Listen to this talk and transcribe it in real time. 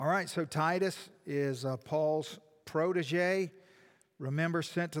right, so Titus is Paul's protege. Remember,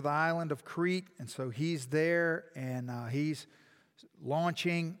 sent to the island of Crete, and so he's there, and he's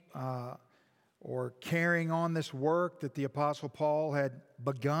launching or carrying on this work that the Apostle Paul had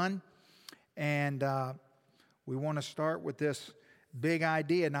begun. And we want to start with this big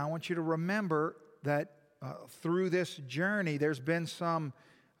idea. Now, I want you to remember that through this journey, there's been some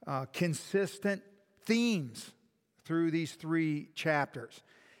consistent themes through these 3 chapters.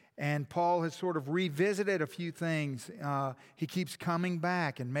 And Paul has sort of revisited a few things. He keeps coming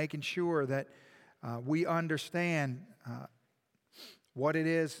back and making sure that we understand what it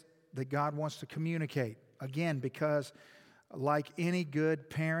is that God wants to communicate. Again, because like any good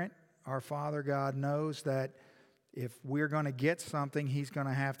parent, our Father God knows that if we're going to get something, He's going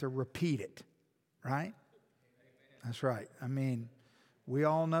to have to repeat it. Right? That's right. I mean, we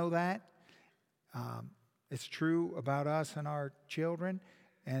all know that. It's true about us and our children.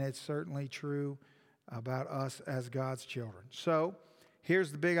 And it's certainly true about us as God's children. So,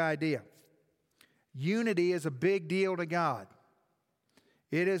 here's the big idea. Unity is a big deal to God.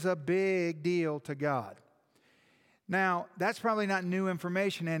 It is a big deal to God. Now, that's probably not new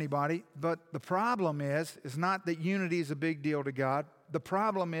information to anybody, but the problem is not that unity is a big deal to God. The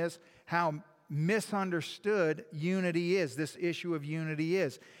problem is how misunderstood unity is, this issue of unity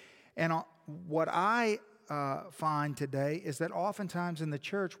is. And what I find today is that oftentimes in the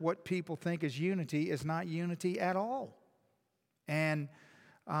church, what people think is unity is not unity at all, and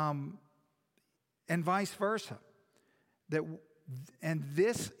vice versa. And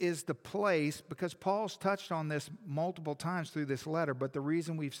this is the place, because Paul's touched on this multiple times through this letter. But the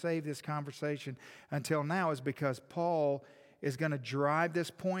reason we've saved this conversation until now is because Paul is going to drive this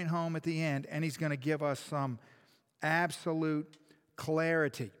point home at the end, and he's going to give us some absolute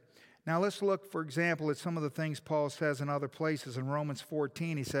clarity. Now let's look, for example, at some of the things Paul says in other places. In Romans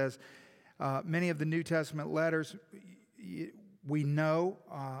 14, he says, many of the New Testament letters we know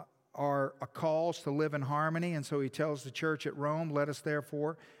are calls to live in harmony. And so he tells the church at Rome, let us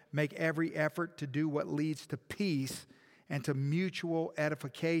therefore make every effort to do what leads to peace and to mutual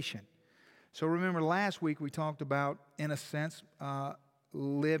edification. So remember last week we talked about, in a sense,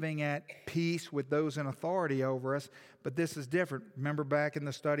 living at peace with those in authority over us, but this is different. Remember back in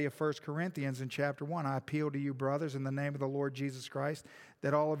the study of 1 Corinthians in chapter 1, I appeal to you, brothers, in the name of the Lord Jesus Christ,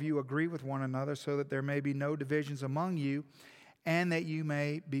 that all of you agree with one another so that there may be no divisions among you, and that you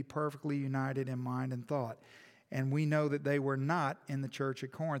may be perfectly united in mind and thought. And we know that they were not in the church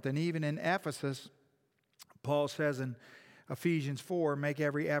at Corinth. And even in Ephesus, Paul says in Ephesians 4, make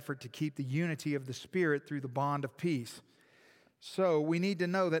every effort to keep the unity of the Spirit through the bond of peace. So we need to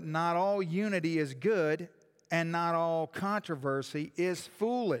know that not all unity is good and not all controversy is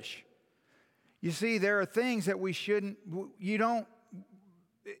foolish. You see, there are things that we shouldn't,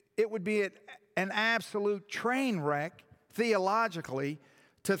 it would be an absolute train wreck theologically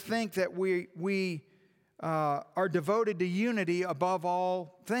to think that we are devoted to unity above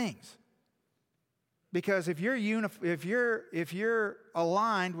all things. Because if you're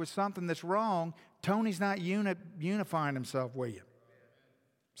aligned with something that's wrong, Tony's not unifying himself with you.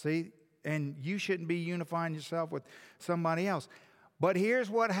 See? And you shouldn't be unifying yourself with somebody else. But here's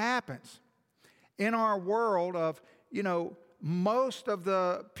what happens. In our world of, most of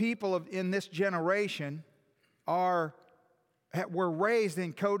the people in this generation were raised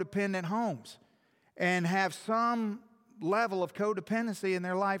in codependent homes and have some level of codependency in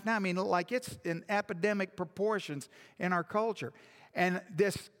their life now. I mean, like it's in epidemic proportions in our culture. And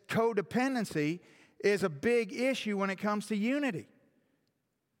this codependency is a big issue when it comes to unity.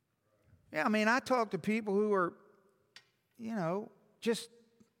 Yeah, I mean, I talk to people who are, they're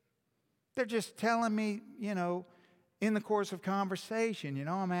just telling me, in the course of conversation,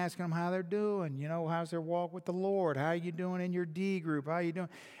 I'm asking them how they're doing, how's their walk with the Lord, how are you doing in your D group, how are you doing?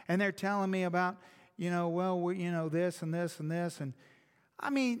 And they're telling me about, this and this and this. And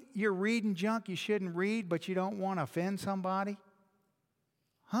I mean, you're reading junk you shouldn't read, but you don't want to offend somebody?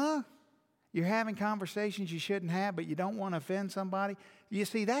 Huh? You're having conversations you shouldn't have, but you don't want to offend somebody? You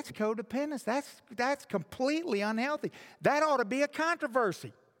see, that's codependence. That's completely unhealthy. That ought to be a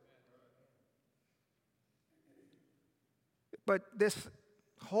controversy. But this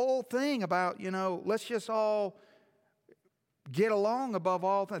whole thing about, let's just all get along above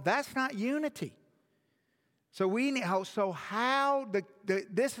all things, that's not unity. So this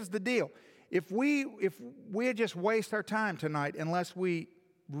is the deal. If we just waste our time tonight unless we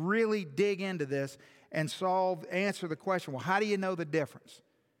really dig into this and answer the question, well, how do you know the difference?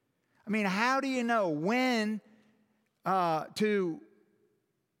 I mean, how do you know when to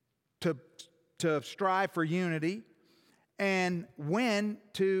strive for unity and when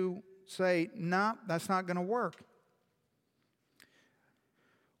to say, no, that's not going to work.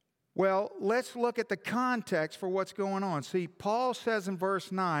 Well, let's look at the context for what's going on. See, Paul says in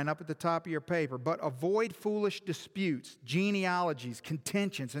verse 9, up at the top of your paper, but avoid foolish disputes, genealogies,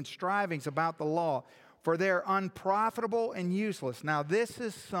 contentions, and strivings about the law, for they're unprofitable and useless. Now, this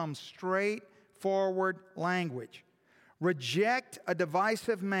is some straightforward language. Reject a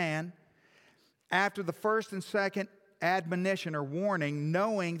divisive man after the first and second admonition or warning,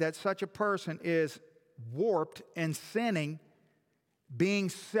 knowing that such a person is warped and sinning, being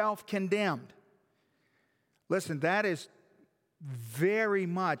self-condemned. Listen, that is very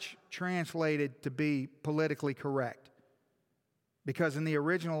much translated to be politically correct. Because in the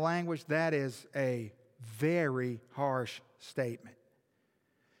original language, that is a very harsh statement.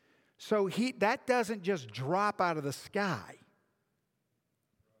 So that doesn't just drop out of the sky.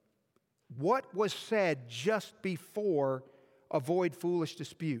 What was said just before avoid foolish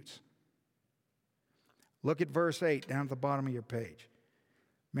disputes? Look at verse 8 down at the bottom of your page.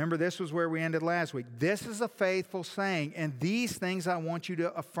 Remember, this was where we ended last week. This is a faithful saying, and these things I want you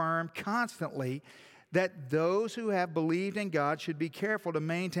to affirm constantly, that those who have believed in God should be careful to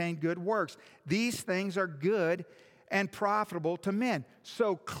maintain good works. These things are good and profitable to men.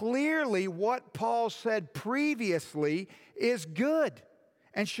 So clearly what Paul said previously is good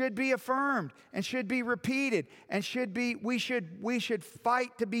and should be affirmed and should be repeated and we should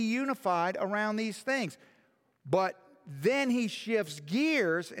fight to be unified around these things. But then he shifts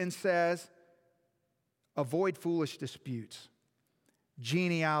gears and says, avoid foolish disputes,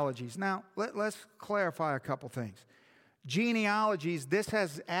 genealogies. Now, let's clarify a couple things. Genealogies, this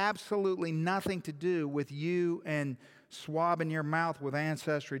has absolutely nothing to do with you and swabbing your mouth with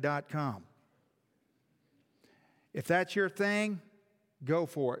Ancestry.com. If that's your thing, go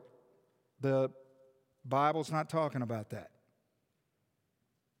for it. The Bible's not talking about that.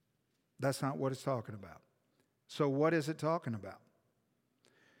 That's not what it's talking about. So what is it talking about?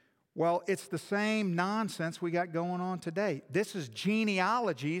 Well, it's the same nonsense we got going on today. This is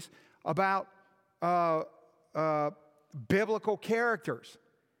genealogies about biblical characters,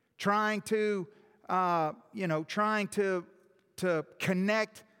 trying to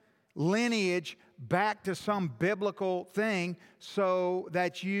connect lineage back to some biblical thing so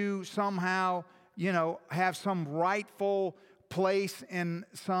that you somehow, have some rightful place in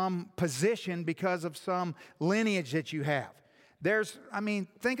some position because of some lineage that you have.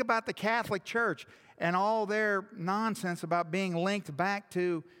 Think about the Catholic Church and all their nonsense about being linked back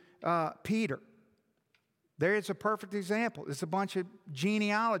to Peter. There is a perfect example. It's a bunch of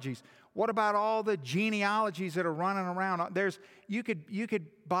genealogies. What about all the genealogies that are running around? You could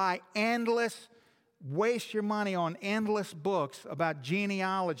buy waste your money on endless books about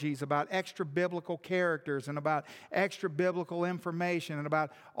genealogies, about extra biblical characters, and about extra biblical information, and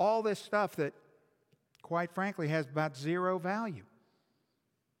about all this stuff that, quite frankly, has about zero value.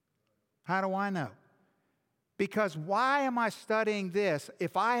 How do I know? Because why am I studying this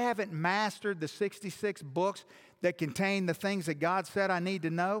if I haven't mastered the 66 books that contain the things that God said I need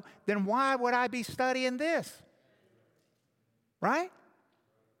to know? Then why would I be studying this? Right?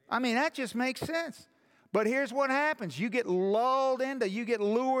 That just makes sense. But here's what happens. You get lured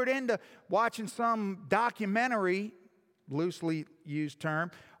into watching some documentary, loosely used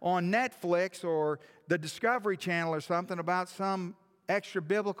term, on Netflix or the Discovery Channel or something about some extra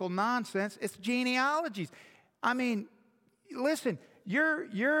biblical nonsense. It's genealogies. Listen, you're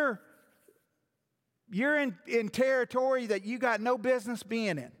in territory that you got no business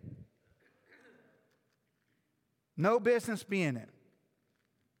being in. No business being in.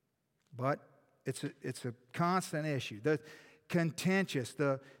 But it's a constant issue. The contentious,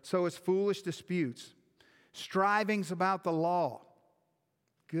 so it's foolish disputes, strivings about the law.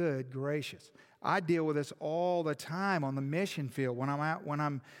 Good gracious. I deal with this all the time on the mission field when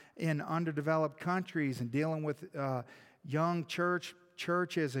I'm in underdeveloped countries and dealing with young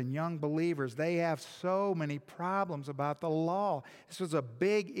churches and young believers. They have so many problems about the law. This was a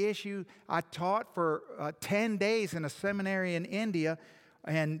big issue. I taught for 10 days in a seminary in India,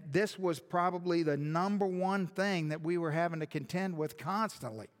 and this was probably the number one thing that we were having to contend with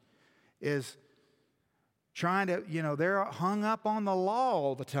constantly, is trying to, they're hung up on the law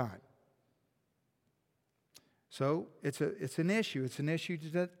all the time. So it's an issue. It's an issue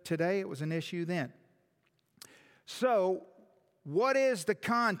today. It was an issue then. So what is the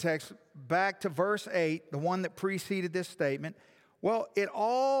context back to verse 8, the one that preceded this statement? Well,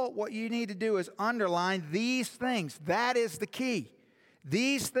 what you need to do is underline these things. That is the key.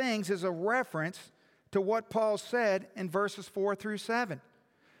 These things is a reference to what Paul said in verses 4 through 7.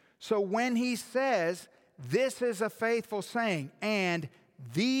 So when he says, this is a faithful saying, and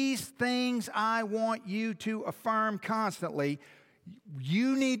these things I want you to affirm constantly.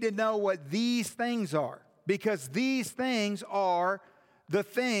 You need to know what these things are, because these things are the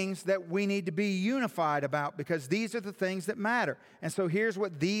things that we need to be unified about, because these are the things that matter. And so here's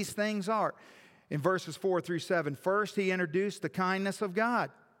what these things are. In verses 4 through 7, first he introduced the kindness of God.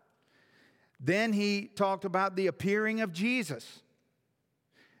 Then he talked about the appearing of Jesus.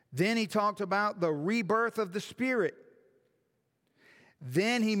 Then he talked about the rebirth of the Spirit.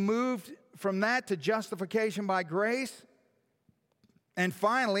 Then he moved from that to justification by grace. And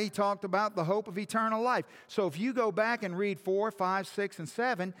finally, he talked about the hope of eternal life. So if you go back and read 4, 5, 6, and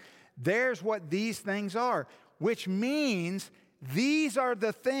 7, there's what these things are, which means these are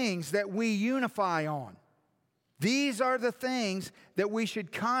the things that we unify on. These are the things that we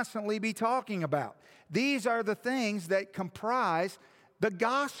should constantly be talking about. These are the things that comprise the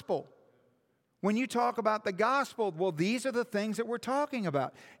gospel. When you talk about the gospel, well, these are the things that we're talking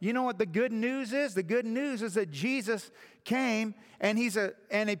about. You know what the good news is? The good news is that Jesus came and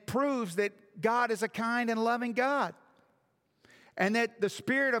it proves that God is a kind and loving God. And that the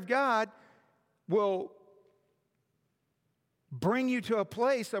Spirit of God will bring you to a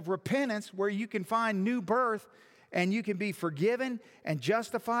place of repentance where you can find new birth and you can be forgiven and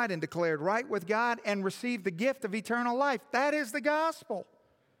justified and declared right with God and receive the gift of eternal life. That is the gospel.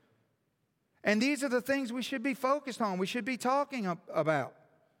 And these are the things we should be focused on, we should be talking about.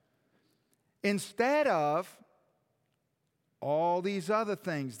 Instead of all these other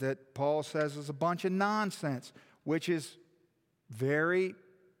things that Paul says is a bunch of nonsense, which is very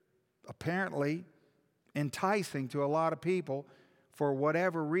apparently enticing to a lot of people for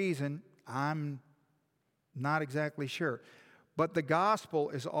whatever reason. I'm not exactly sure. But the gospel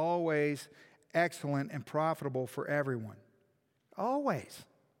is always excellent and profitable for everyone. Always.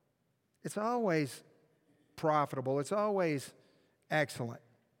 It's always profitable. It's always excellent.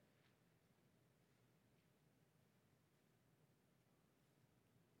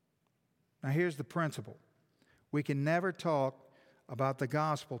 Now here's the principle. We can never talk about the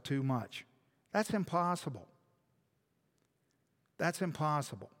gospel too much. That's impossible. That's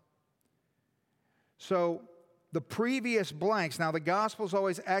impossible. So the previous blanks, now the gospel is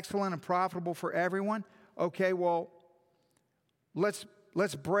always excellent and profitable for everyone. Okay, well, let's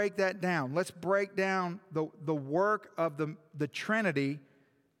break that down. Let's break down the work of the Trinity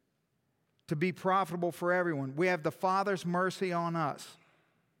to be profitable for everyone. We have the Father's mercy on us.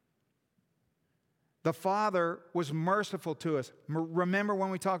 The Father was merciful to us. Remember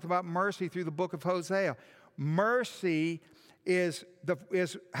when we talked about mercy through the book of Hosea? Mercy is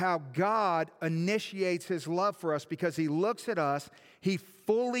how God initiates His love for us, because He looks at us, He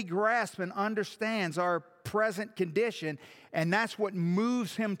fully grasps and understands our present condition, and that's what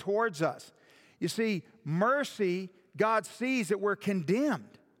moves Him towards us. You see, mercy, God sees that we're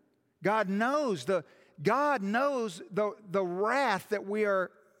condemned. God knows the wrath that we are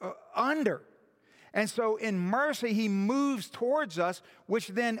under. And so in mercy, He moves towards us, which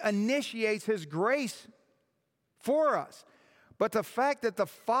then initiates His grace for us. But the fact that the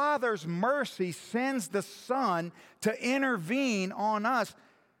Father's mercy sends the Son to intervene on us,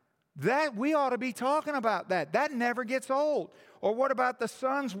 that we ought to be talking about that. That never gets old. Or what about the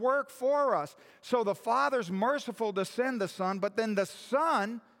Son's work for us? So the Father's merciful to send the Son, but then the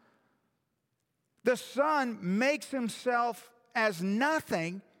Son makes Himself as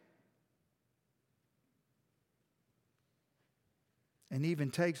nothing and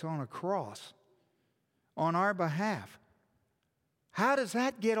even takes on a cross on our behalf. How does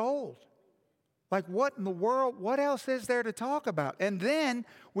that get old? Like, what in the world, what else is there to talk about? And then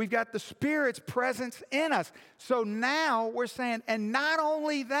we've got the Spirit's presence in us. So now we're saying, and not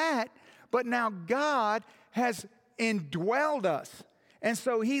only that, but now God has indwelled us. And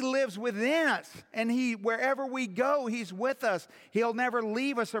so He lives within us. And wherever we go, He's with us. He'll never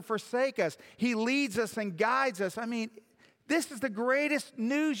leave us or forsake us. He leads us and guides us. I mean, this is the greatest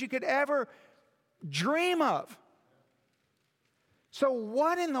news you could ever dream of. So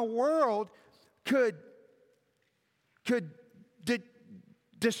what in the world could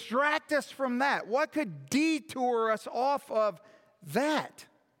distract us from that? What could detour us off of that?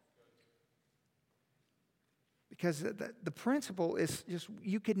 Because the principle is just,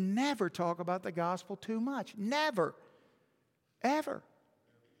 you can never talk about the gospel too much. Never. Ever.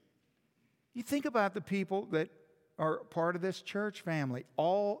 You think about the people that are part of this church family.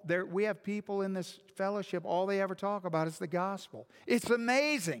 We have people in this fellowship, all they ever talk about is the gospel. It's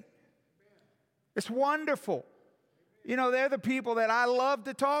amazing. It's wonderful. You know, they're the people that I love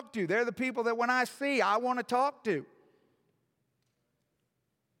to talk to. They're the people that when I see, I want to talk to.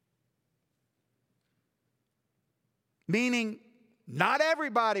 Meaning, not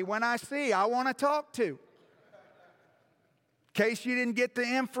everybody when I see, I want to talk to. In case you didn't get the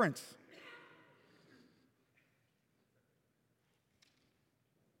inference.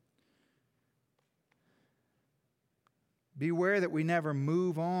 Beware that we never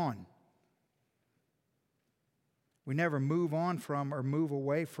move on. We never move on from or move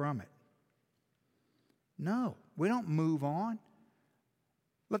away from it. No, we don't move on.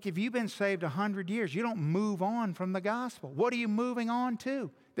 Look, if you've been saved 100 years, you don't move on from the gospel. What are you moving on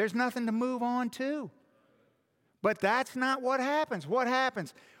to? There's nothing to move on to. But that's not what happens. What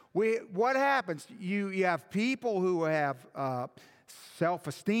happens? You have people who have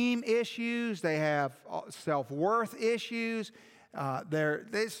self-esteem issues. They have self-worth issues. They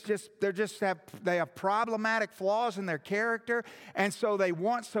have problematic flaws in their character, and so they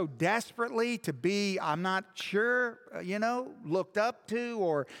want so desperately to be, I'm not sure, looked up to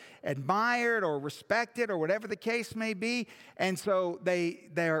or admired or respected or whatever the case may be, and so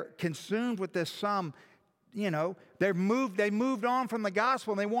they're consumed with this they moved on from the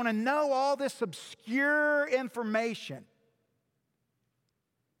gospel, and they want to know all this obscure information.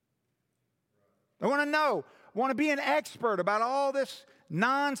 They want to be an expert about all this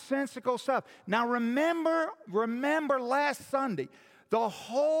nonsensical stuff. Now remember last Sunday, the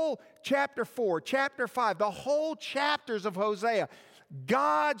whole chapter 4, chapter 5, the whole chapters of Hosea,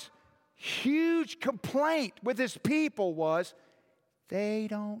 God's huge complaint with his people was, they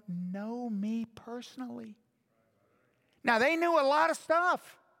don't know me personally. Now they knew a lot of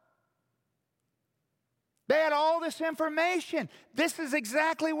stuff. They had all this information. This is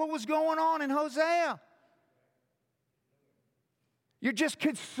exactly what was going on in Hosea. You're just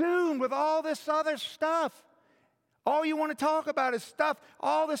consumed with all this other stuff. All you want to talk about is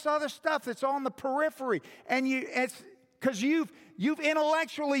all this other stuff that's on the periphery. And it's because you've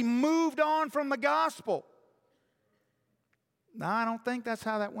intellectually moved on from the gospel. No, I don't think that's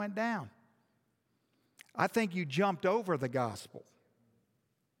how that went down. I think you jumped over the gospel.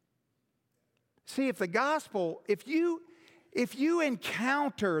 See, if you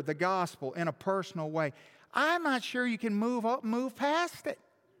encounter the gospel in a personal way, I'm not sure you can move past it.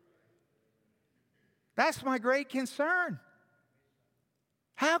 That's my great concern.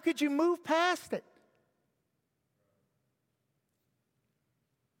 How could you move past it?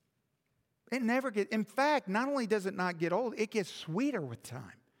 In fact, not only does it not get old, it gets sweeter with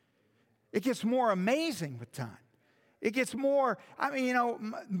time. It gets more amazing with time. It gets more,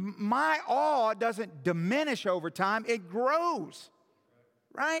 my awe doesn't diminish over time, it grows.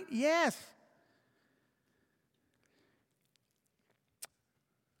 Right? Yes.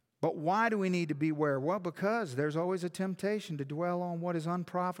 But why do we need to beware? Well, because there's always a temptation to dwell on what is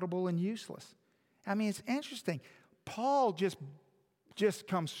unprofitable and useless. It's interesting. Paul just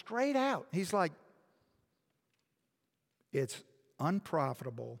comes straight out. He's like, it's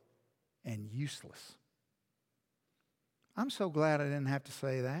unprofitable and useless. I'm so glad I didn't have to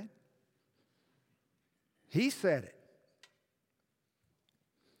say that. He said it.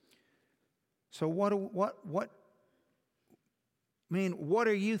 So what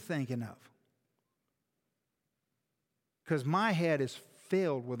are you thinking of? Because my head is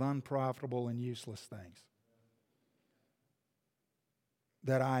filled with unprofitable and useless things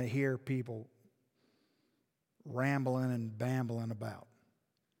that I hear people rambling and bambling about.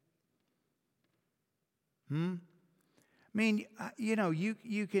 You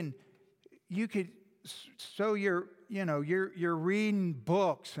could, so you're reading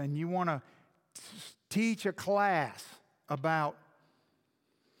books and you want to teach a class about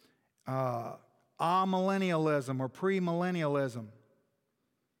amillennialism or premillennialism.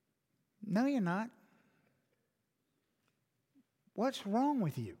 No, you're not. What's wrong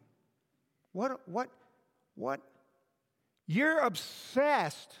with you? What? You're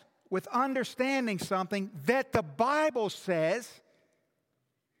obsessed with understanding something that the Bible says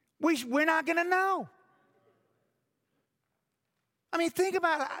we're not going to know. Think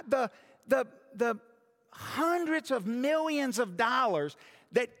about the hundreds of millions of dollars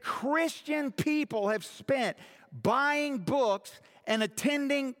that Christian people have spent buying books and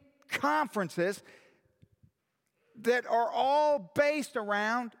attending conferences that are all based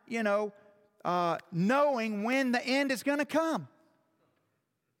around, knowing when the end is going to come.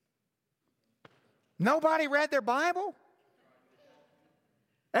 Nobody read their Bible?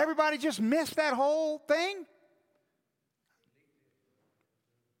 Everybody just missed that whole thing?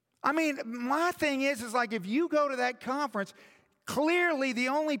 My thing is like if you go to that conference, clearly the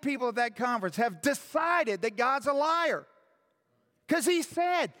only people at that conference have decided that God's a liar. Because he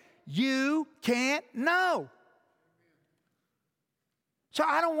said, you can't know. So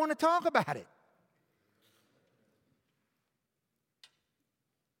I don't want to talk about it.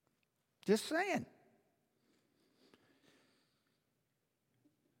 Just saying.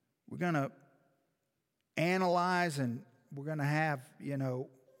 We're going to analyze, and we're going to have,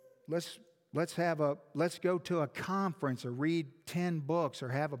 let's go to a conference or read 10 books or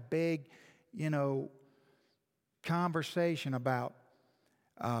have a big, conversation about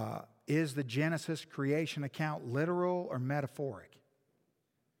is the Genesis creation account literal or metaphoric?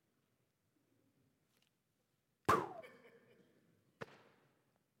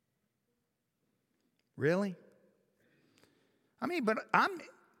 Really? But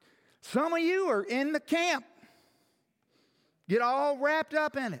some of you are in the camp. Get all wrapped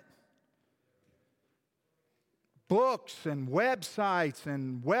up in it. Books and websites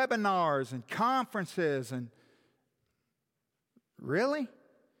and webinars and conferences and really?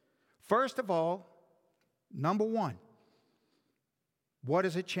 First of all, number one, what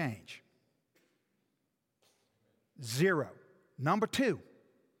does it change? Zero. Number two,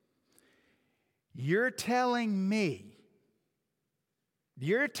 you're telling me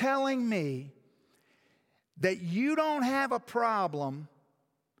that you don't have a problem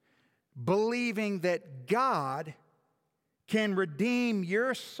believing that God can redeem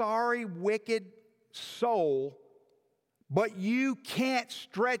your sorry, wicked soul, but you can't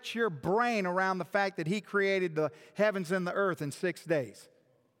stretch your brain around the fact that He created the heavens and the earth in 6 days.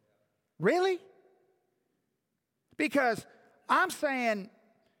 Really? Because I'm saying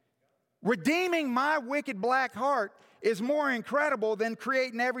redeeming my wicked black heart is more incredible than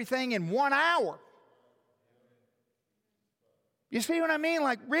creating everything in 1 hour. You see what I mean?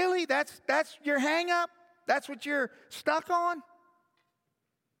 Like, really? That's your hang up? That's what you're stuck on?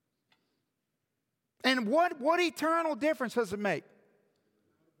 And what eternal difference does it make?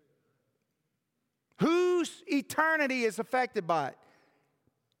 Whose eternity is affected by it?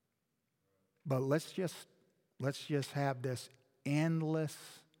 But let's just have this endless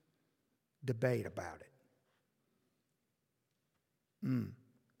debate about it.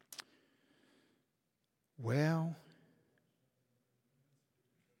 Well,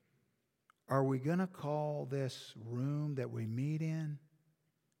 are we going to call this room that we meet in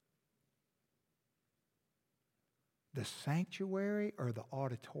the sanctuary or the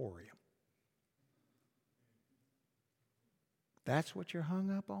auditorium? That's what you're hung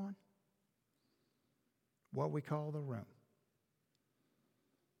up on? What we call the room.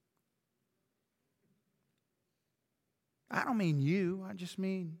 I don't mean you. I just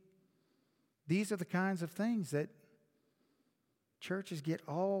mean these are the kinds of things that churches get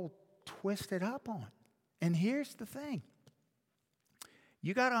all twisted up on. And here's the thing.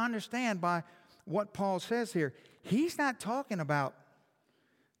 You got to understand by what Paul says here, he's not talking about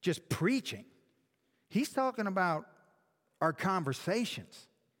just preaching. He's talking about our conversations.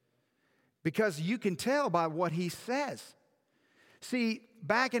 Because you can tell by what he says. See,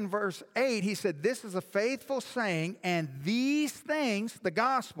 back in verse 8, he said, this is a faithful saying, and these things, the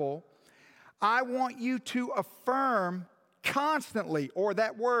gospel, I want you to affirm constantly, or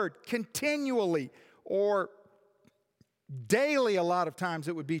that word, continually, or daily, a lot of times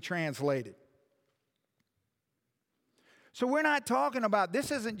it would be translated. So we're not talking about,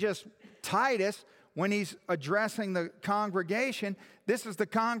 this isn't just Titus when he's addressing the congregation. This is the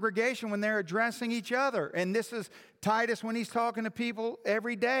congregation when they're addressing each other. And this is Titus when he's talking to people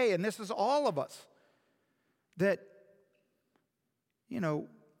every day. And this is all of us. That,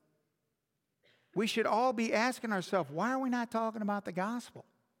 we should all be asking ourselves, why are we not talking about the gospel?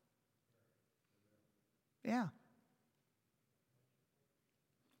 Yeah.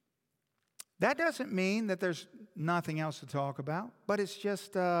 That doesn't mean that there's nothing else to talk about, but it's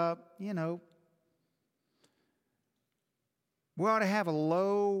just, we ought to have a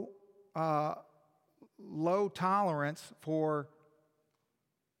low tolerance for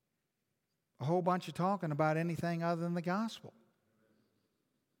a whole bunch of talking about anything other than the gospel.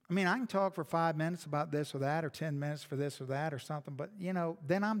 I can talk for 5 minutes about this or that, or 10 minutes for this or that or something, but,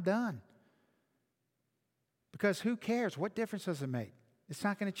 then I'm done. Because who cares? What difference does it make? It's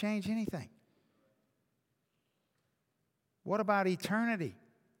not going to change anything. What about eternity?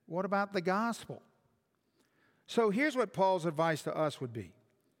 What about the gospel? So here's what Paul's advice to us would be.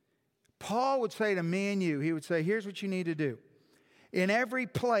 Paul would say to me and you, he would say, here's what you need to do. In every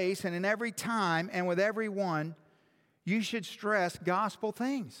place and in every time and with everyone, you should stress gospel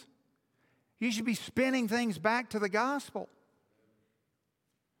things. You should be spinning things back to the gospel.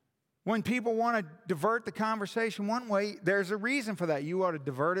 When people want to divert the conversation one way, there's a reason for that. You ought to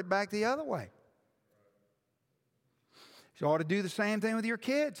divert it back the other way. You ought to do the same thing with your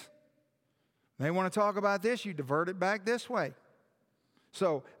kids. They want to talk about this, you divert it back this way.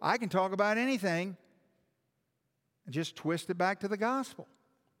 So I can talk about anything and just twist it back to the gospel.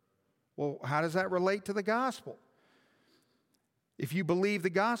 Well, how does that relate to the gospel? If you believe the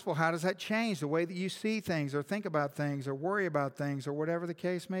gospel, how does that change the way that you see things or think about things or worry about things or whatever the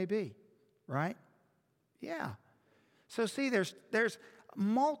case may be? Right? Yeah. So see, there's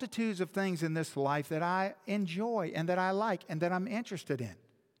multitudes of things in this life that I enjoy and that I like and that I'm interested in.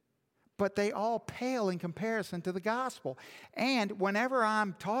 But they all pale in comparison to the gospel. And whenever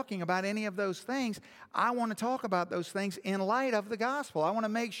I'm talking about any of those things, I want to talk about those things in light of the gospel. I want to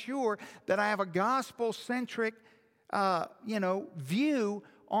make sure that I have a gospel-centric view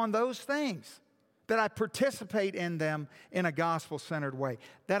on those things, that I participate in them in a gospel-centered way,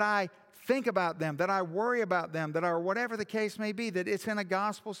 that I think about them, that I worry about them, that or whatever the case may be, that it's in a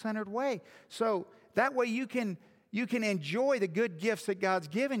gospel-centered way. So that way you can enjoy the good gifts that God's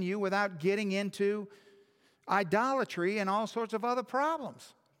given you without getting into idolatry and all sorts of other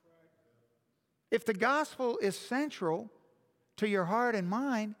problems. If the gospel is central to your heart and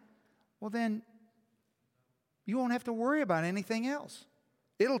mind, well then you won't have to worry about anything else.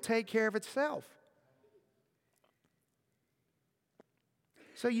 It'll take care of itself.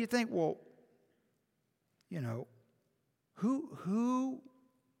 So you think, well, who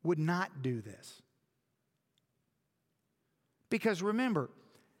would not do this? Because remember,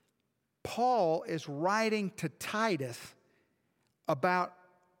 Paul is writing to Titus about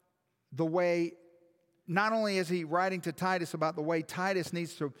the way, not only is he writing to Titus about the way Titus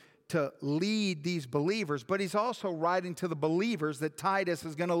needs to lead these believers, but he's also writing to the believers that Titus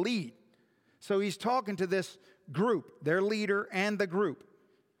is going to lead. So he's talking to this group, their leader and the group.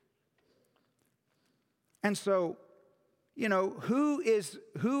 And so, who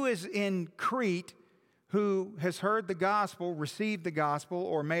is in Crete who has heard the gospel, received the gospel,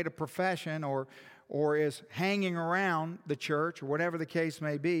 or made a profession, or is hanging around the church, or whatever the case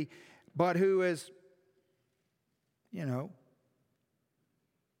may be, but who is, the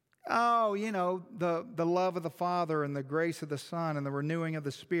love of the Father and the grace of the Son and the renewing of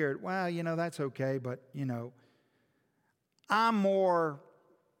the Spirit. Well, that's okay, but, I'm more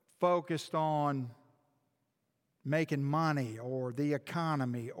focused on making money or the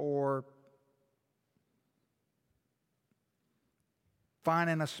economy or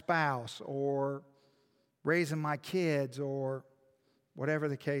finding a spouse or raising my kids or whatever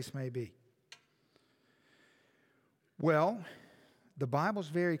the case may be. Well, the Bible's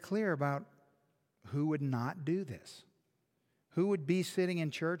very clear about who would not do this. Who would be sitting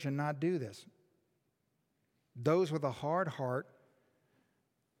in church and not do this? Those with a hard heart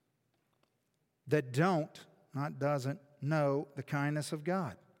that doesn't know the kindness of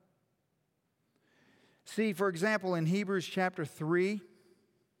God. See, for example, in Hebrews chapter 3,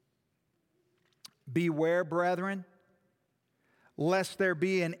 beware, brethren, lest there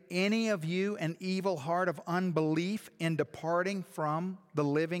be in any of you an evil heart of unbelief in departing from the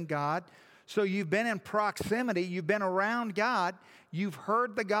living God. So you've been in proximity, you've been around God, you've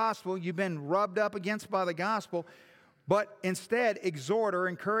heard the gospel, you've been rubbed up against by the gospel, but instead exhort or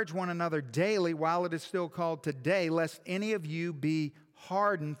encourage one another daily while it is still called today, lest any of you be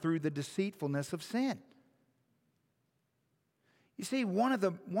hardened through the deceitfulness of sin. You see, one of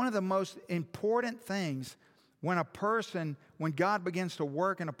the most important things when God begins to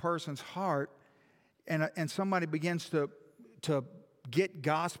work in a person's heart and somebody begins to get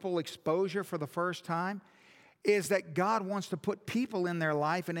gospel exposure for the first time, is that God wants to put people in their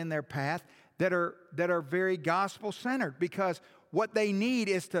life and in their path that are very gospel-centered, because what they need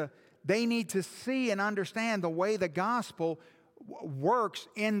is they need to see and understand the way the gospel works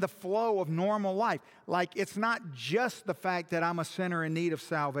in the flow of normal life. Like, it's not just the fact that I'm a sinner in need of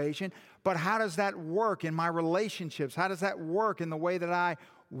salvation, but how does that work in my relationships? How does that work in the way that I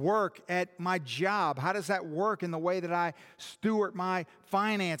work at my job? How does that work in the way that I steward my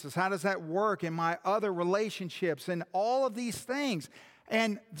finances? How does that work in my other relationships and all of these things?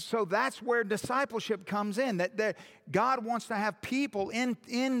 And so that's where discipleship comes in, that God wants to have people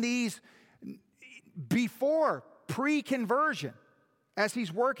in these before pre-conversion as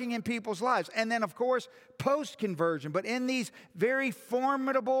He's working in people's lives. And then, of course, post-conversion. But in these very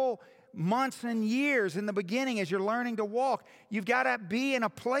formidable months and years in the beginning as you're learning to walk, you've got to be in a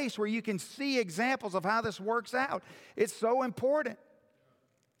place where you can see examples of how this works out. It's so important.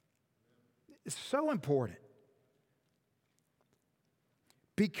 It's so important.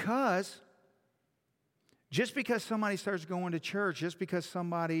 Because just because somebody starts going to church, just because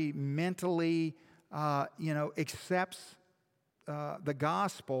somebody mentally, accepts the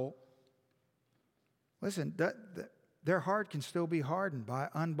gospel, listen, their heart can still be hardened by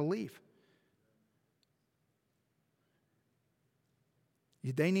unbelief.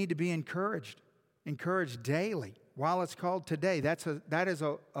 They need to be encouraged daily. while it's called today, that is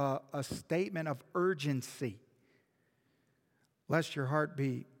a statement of urgency. Lest your heart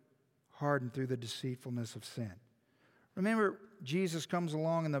be hardened through the deceitfulness of sin. Remember, Jesus comes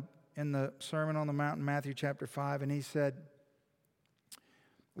along in the Sermon on the Mount in Matthew chapter 5, and he said,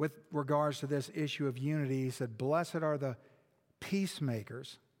 with regards to this issue of unity, he said, blessed are the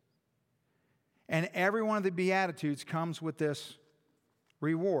peacemakers. And every one of the Beatitudes comes with this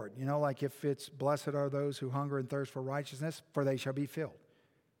reward. You know, like if it's blessed are those who hunger and thirst for righteousness, for they shall be filled.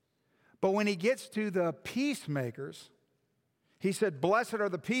 But when he gets to the peacemakers, he said, blessed are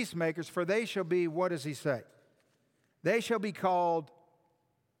the peacemakers, for they shall be, what does he say? They shall be called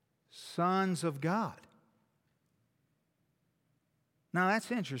sons of God. Now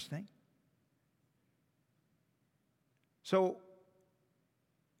that's interesting. So,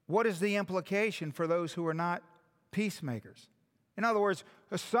 what is the implication for those who are not peacemakers? In other words,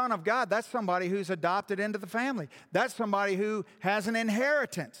 a son of God, that's somebody who's adopted into the family. That's somebody who has an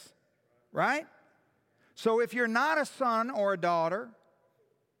inheritance, right? So if you're not a son or a daughter,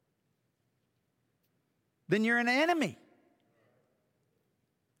 then you're an enemy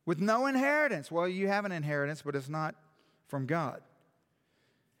with no inheritance. Well, you have an inheritance, but it's not from God.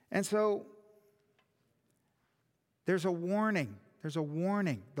 And so there's a warning. There's a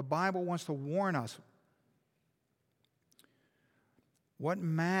warning. The Bible wants to warn us. What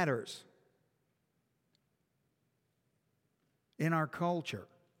matters in our culture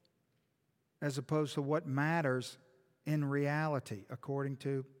as opposed to what matters in reality according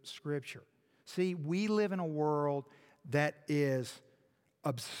to Scripture. See, we live in a world that is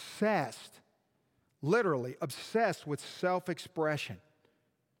obsessed, literally obsessed with self-expression.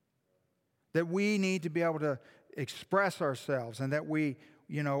 That we need to be able to express ourselves, and that we,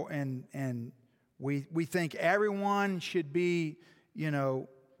 you know, and we think everyone should be, you know,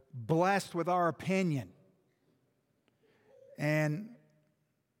 blessed with our opinion. And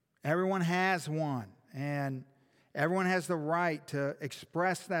everyone has one, and everyone has the right to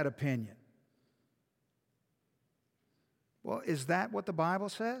express that opinion. Well, is that what the Bible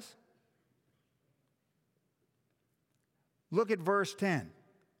says? Look at verse 10.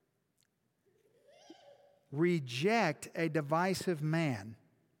 Reject a divisive man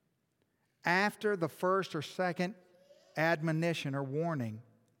after the first or second admonition or warning,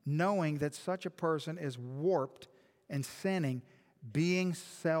 knowing that such a person is warped and sinning, being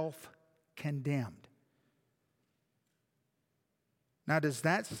self-condemned. Now, does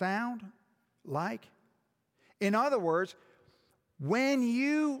that sound like? In other words, when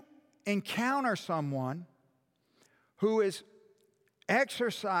you encounter someone who is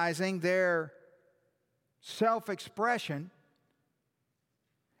exercising their self-expression,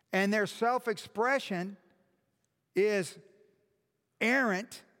 and their self-expression is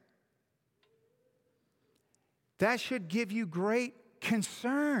errant, that should give you great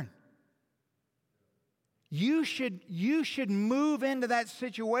concern. You should move into that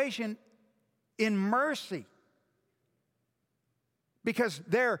situation in mercy, because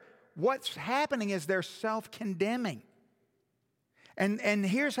what's happening is they're self-condemning. And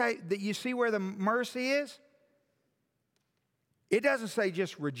here's how you see where the mercy is. It doesn't say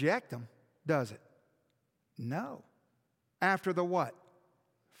just reject them, does it? No. After the what?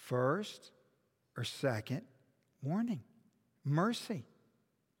 First or second warning. Mercy.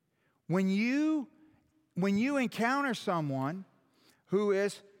 When you encounter someone who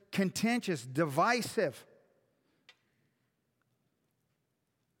is contentious, divisive,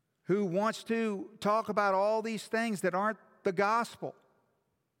 who wants to talk about all these things that aren't the gospel,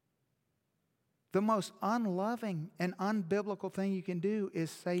 the most unloving and unbiblical thing you can do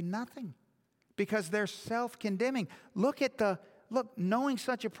is say nothing, because they're self-condemning. Look, knowing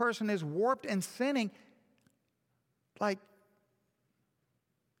such a person is warped and sinning. Like,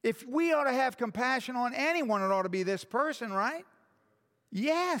 if we ought to have compassion on anyone, it ought to be this person, right?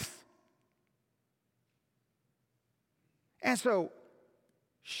 Yes. And so,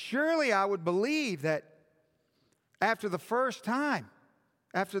 surely I would believe that after the first time,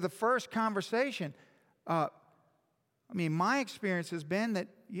 after the first conversation, my experience has been that,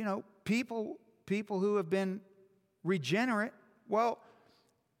 you know, people who have been regenerate, well,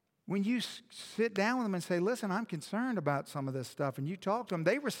 when you sit down with them and say, listen, I'm concerned about some of this stuff, and you talk to them,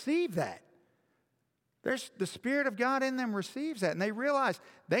 they receive that. The Spirit of God in them receives that, and they realize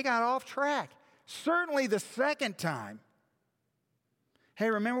they got off track. Certainly the second time. Hey,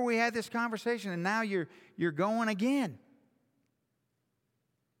 remember we had this conversation, and now you're going again.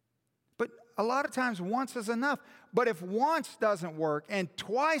 But a lot of times once is enough. But if once doesn't work and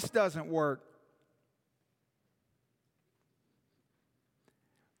twice doesn't work,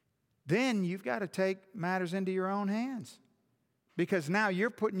 then you've got to take matters into your own hands. Because now you're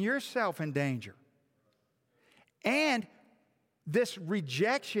putting yourself in danger. And this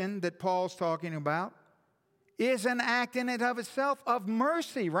rejection that Paul's talking about is an act in and of itself of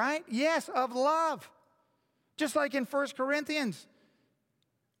mercy, right? Yes, of love. Just like in 1 Corinthians,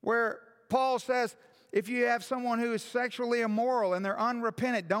 where Paul says, if you have someone who is sexually immoral and they're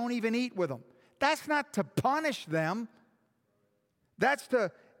unrepentant, don't even eat with them. That's not to punish them. That's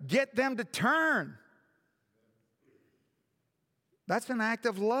to get them to turn. That's an act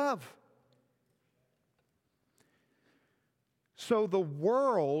of love. So the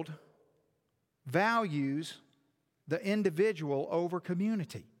world values the individual over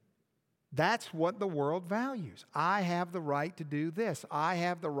community. That's what the world values. I have the right to do this. I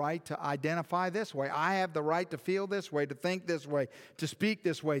have the right to identify this way. I have the right to feel this way, to think this way, to speak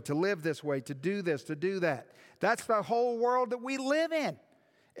this way, to live this way, to do this, to do that. That's the whole world that we live in.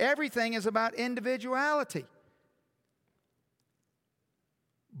 Everything is about individuality.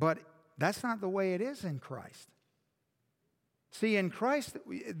 But that's not the way it is in Christ. See, in Christ,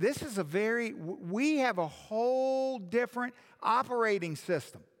 we have a whole different operating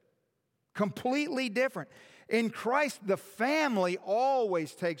system. Completely different. In Christ, the family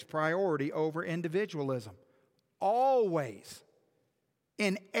always takes priority over individualism. Always.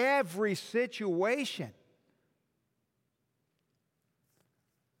 In every situation.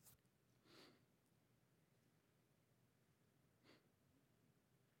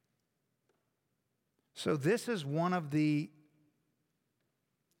 So this is one of the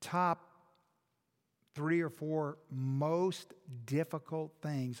top 3 or 4 most difficult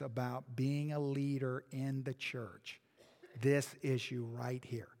things about being a leader in the church. This issue right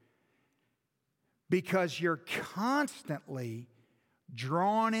here. Because you're constantly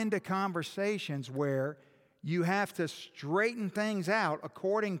drawn into conversations where you have to straighten things out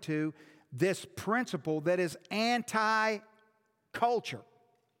according to this principle that is anti-culture.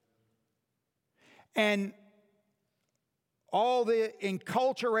 And all the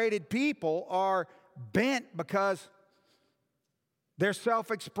enculturated people are bent because their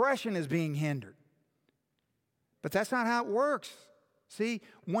self-expression is being hindered. But that's not how it works. See,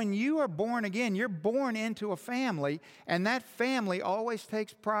 when you are born again, you're born into a family, and that family always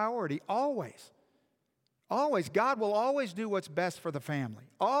takes priority. Always. Always. God will always do what's best for the family.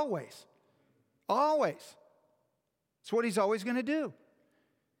 Always. Always. It's what He's always going to do.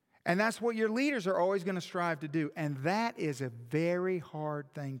 And that's what your leaders are always going to strive to do. And that is a very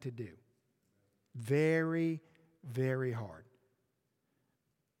hard thing to do. Very, very hard.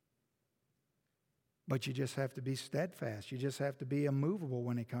 But you just have to be steadfast. You just have to be immovable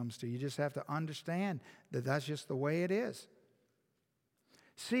when it comes to. You just have to understand that that's just the way it is.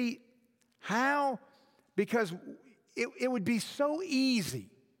 See, how? Because it would be so easy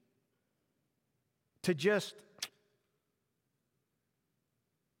to just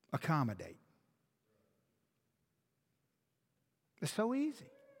accommodate. It's so easy.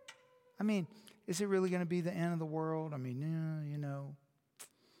 I mean, is it really going to be the end of the world? I mean, you know.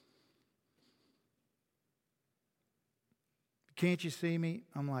 Can't you see me?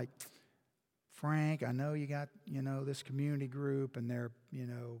 I'm like, Frank, I know you got, this community group and they're,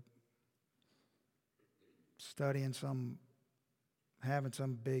 having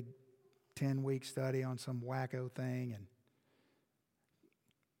some big 10-week study on some wacko thing, and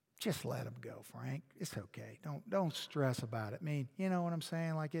just let them go, Frank. It's okay. Don't stress about it. I mean, you know what I'm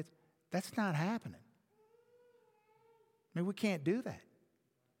saying? Like, that's not happening. I mean, we can't do that.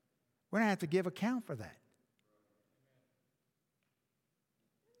 We're going to have to give account for that.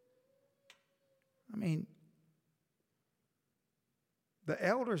 I mean, the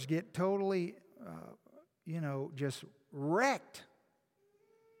elders get totally, just wrecked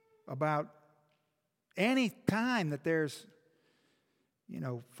about any time that there's,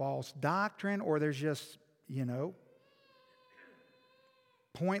 false doctrine, or there's just,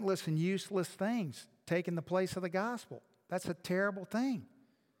 pointless and useless things taking the place of the gospel. That's a terrible thing.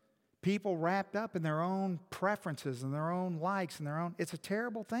 People wrapped up in their own preferences and their own likes and it's a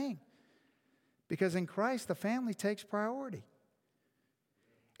terrible thing. Because in Christ, the family takes priority.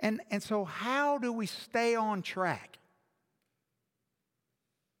 And so how do we stay on track?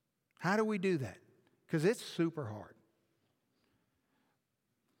 How do we do that? Because it's super hard.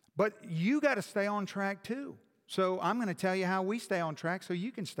 But you got to stay on track too. So I'm going to tell you how we stay on track so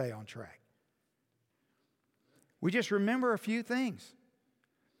you can stay on track. We just remember a few things.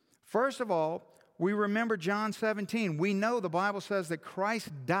 First of all, we remember John 17. We know the Bible says that Christ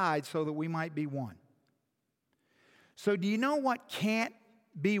died so that we might be one. So do you know what can't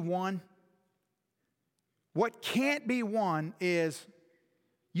be one? What can't be one is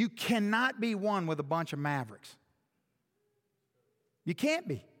You cannot be one with a bunch of mavericks. You can't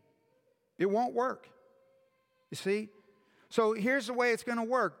be. It won't work. You see? So here's the way it's going to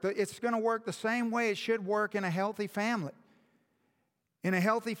work. It's going to work the same way it should work in a healthy family. In a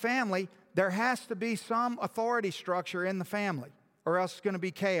healthy family, there has to be some authority structure in the family, or else it's going to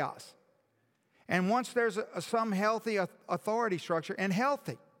be chaos. And once there's some healthy authority structure, and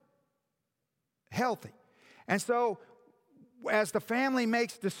healthy. And so as the family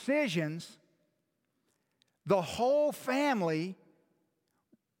makes decisions, the whole family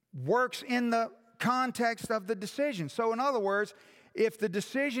works in the context of the decision. So in other words, if the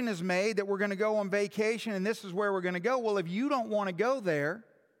decision is made that we're going to go on vacation and this is where we're going to go, well, if you don't want to go there,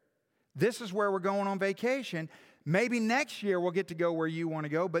 this is where we're going on vacation. Maybe next year we'll get to go where you want to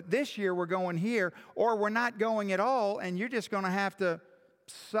go, but this year we're going here, or we're not going at all, and you're just going to have to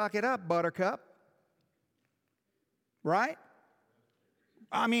suck it up, buttercup. Right?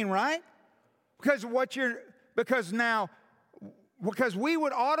 I mean, right? Because we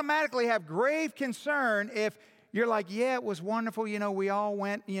would automatically have grave concern if you're like, yeah, it was wonderful, we all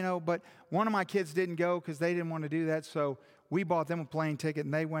went, but one of my kids didn't go because they didn't want to do that, so we bought them a plane ticket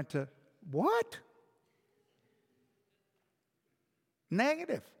and they went to, what?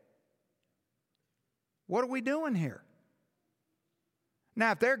 Negative. What are we doing here?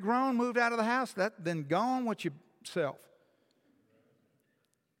 Now, if they're grown, moved out of the house, then go on with yourself.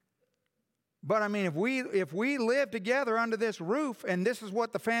 But I mean, if we live together under this roof and this is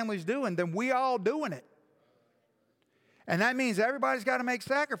what the family's doing, then we all doing it. And that means everybody's got to make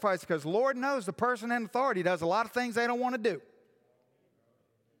sacrifices, because Lord knows the person in authority does a lot of things they don't want to do.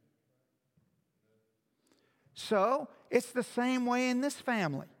 So it's the same way in this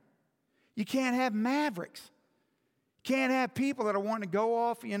family. You can't have mavericks. You can't have people that are wanting to go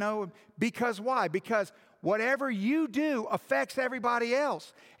off, because why? Because whatever you do affects everybody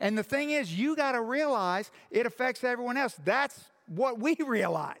else. And the thing is, you got to realize it affects everyone else. That's what we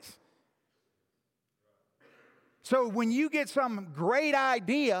realize. So when you get some great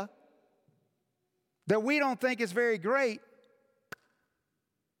idea that we don't think is very great,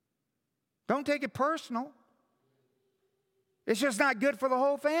 don't take it personal. It's just not good for the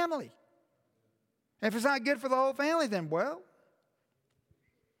whole family. If it's not good for the whole family, then, well,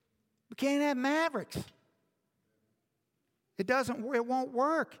 we can't have mavericks. It won't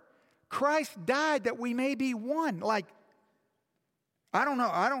work. Christ died that we may be one. I don't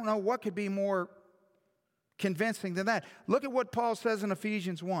know what could be more convincing than that. Look at what Paul says in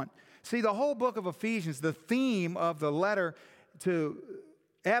Ephesians 1. See, the whole book of Ephesians, the theme of the letter to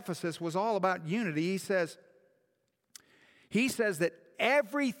Ephesus was all about unity. He says that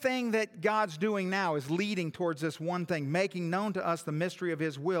everything that God's doing now is leading towards this one thing, making known to us the mystery of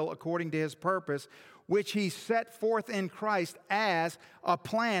His will according to His purpose, which He set forth in Christ as a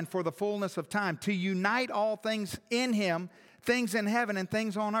plan for the fullness of time, to unite all things in Him, things in heaven and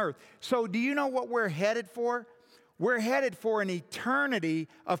things on earth. So do you know what we're headed for? We're headed for an eternity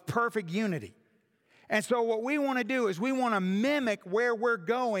of perfect unity. And so what we want to do is we want to mimic where we're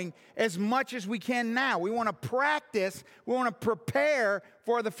going as much as we can now. We want to practice. We want to prepare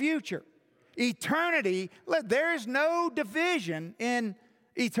for the future. Eternity, there is no division in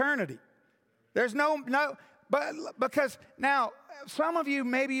eternity. There's but because now, some of you,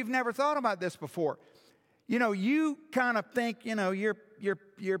 maybe you've never thought about this before. You kind of think,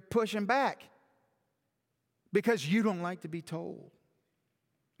 you're pushing back because you don't like to be told.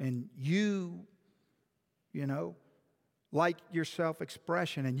 And you like your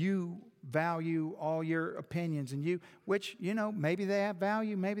self-expression, and you value all your opinions, and which, maybe they have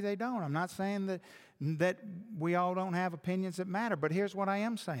value, maybe they don't. I'm not saying that we all don't have opinions that matter, but here's what I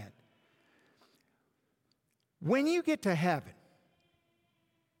am saying. When you get to heaven,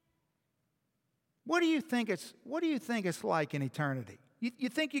 what do you think it's like in eternity? You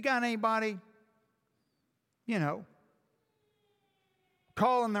think you got anybody,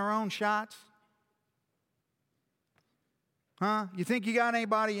 calling their own shots? Huh? You think you got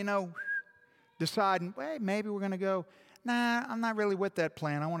anybody, deciding, well, maybe we're going to go, nah, I'm not really with that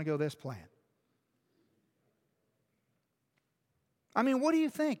plan. I want to go this plan. I mean, what do you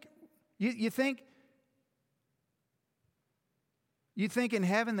think? You think in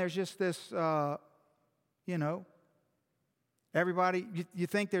heaven there's just this, everybody, you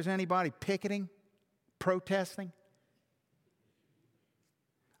think there's anybody picketing, protesting?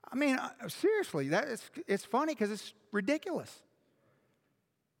 I mean, seriously, it's funny because it's ridiculous.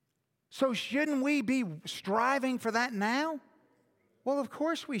 So shouldn't we be striving for that now? Well, of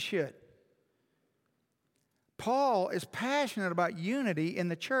course we should. Paul is passionate about unity in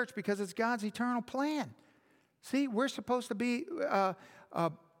the church because it's God's eternal plan. See, we're supposed to be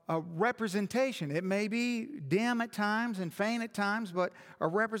a representation. It may be dim at times and faint at times, but a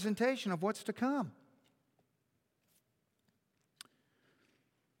representation of what's to come.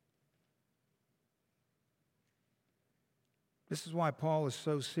 This is why Paul is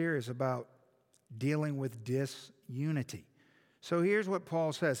so serious about dealing with disunity. So here's what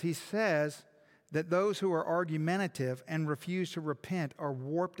Paul says. He says that those who are argumentative and refuse to repent are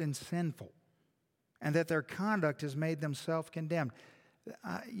warped and sinful, and that their conduct has made them self-condemned.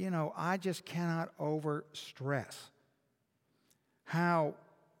 I just cannot overstress how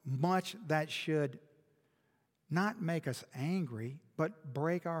much that should not make us angry, but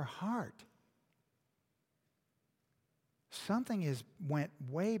break our heart. Something went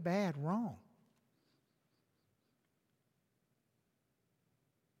way bad wrong.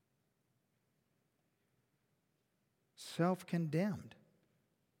 Self-condemned.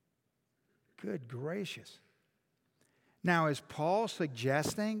 Good gracious. Now, is Paul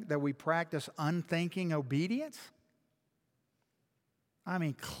suggesting that we practice unthinking obedience? I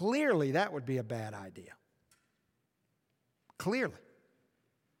mean, clearly that would be a bad idea. Clearly.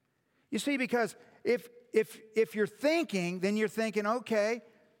 You see, because if you're thinking, then you're thinking, okay,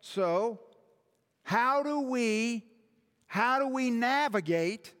 so how do we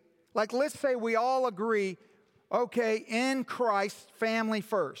navigate? Like, let's say we all agree, okay, in Christ, family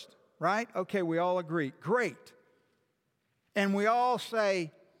first, right? Okay, we all agree. Great. And we all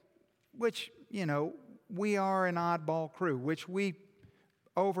say, which, we are an oddball crew, which we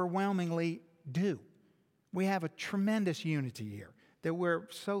overwhelmingly do. We have a tremendous unity here that we're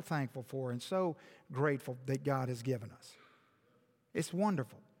so thankful for and so grateful that God has given us. It's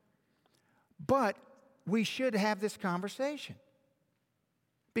wonderful. But we should have this conversation.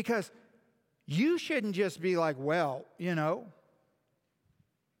 Because you shouldn't just be like, well,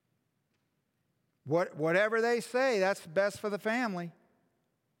 whatever they say, that's best for the family.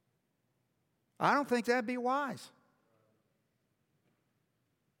 I don't think that'd be wise.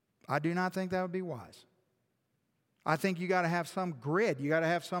 I do not think that would be wise. I think you got to have some grid. You got to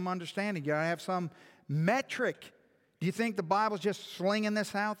have some understanding. You got to have some metric. Do you think the Bible's just slinging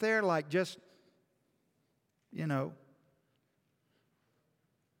this out there like just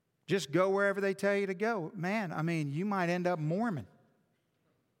go wherever they tell you to go? Man, I mean, you might end up Mormon.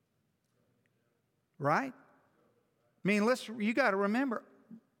 Right? I mean, you got to remember,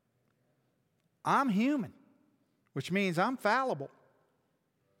 I'm human, which means I'm fallible.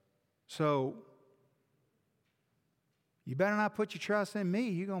 So, you better not put your trust in me.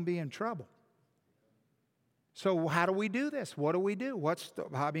 You're going to be in trouble. So, how do we do this? What do we do?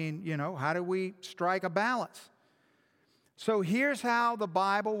 How do we strike a balance? So, here's how the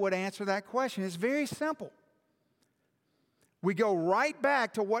Bible would answer that question. It's very simple. We go right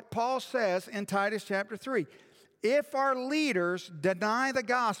back to what Paul says in Titus chapter 3. If our leaders deny the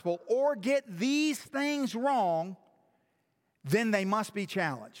gospel or get these things wrong, then they must be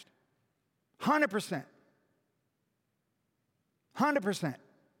challenged. 100%. 100%.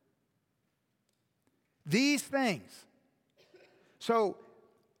 These things. So,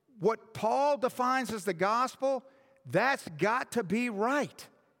 what Paul defines as the gospel, that's got to be right.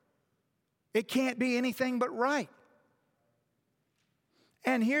 It can't be anything but right.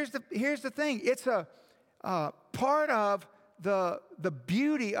 And here's the thing. It's a part of the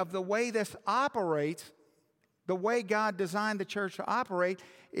beauty of the way this operates, the way God designed the church to operate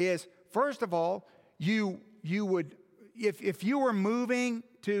is, first of all, you would, if you were moving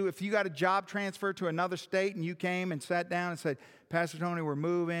to, if you got a job transfer to another state and you came and sat down and said, Pastor Tony, we're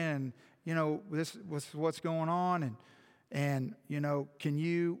moving and, this was what's going on and can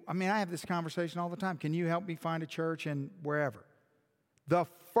you, I have this conversation all the time. Can you help me find a church and wherever? The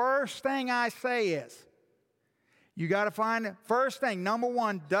first thing I say is, you got to find, first thing, number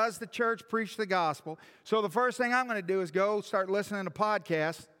one, does the church preach the gospel? So the first thing I'm going to do is go start listening to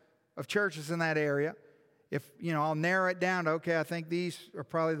podcasts of churches in that area. If, I'll narrow it down to, okay, I think these are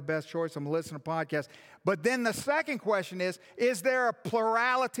probably the best choice. I'm listening to podcasts. But then the second question is there a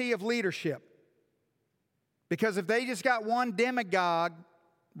plurality of leadership? Because if they just got one demagogue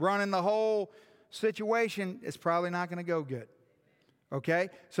running the whole situation, it's probably not going to go good. Okay?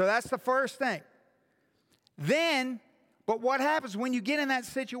 So that's the first thing. Then, but what happens when you get in that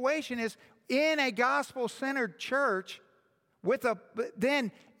situation is in a gospel-centered church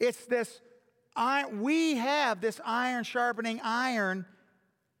then it's this, we have this iron sharpening iron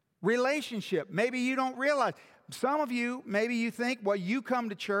relationship. Maybe you don't realize. Some of you, maybe you think, well, you come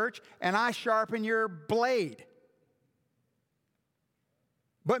to church and I sharpen your blade.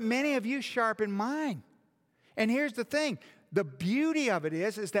 But many of you sharpen mine. And here's the thing. The beauty of it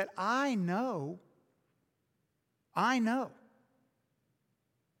is that I know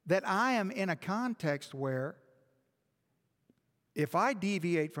that I am in a context where if I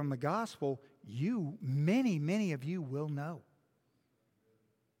deviate from the gospel, many of you will know.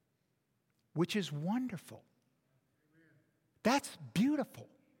 Which is wonderful. That's beautiful.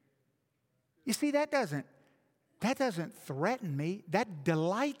 You see, that doesn't threaten me. That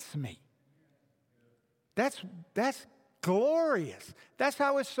delights me. That's glorious. That's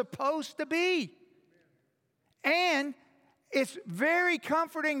how it's supposed to be. And it's very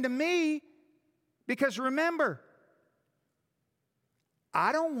comforting to me because remember,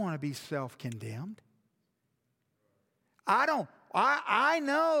 I don't want to be self-condemned. I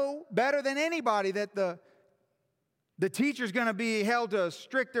know better than anybody that the teacher's going to be held to a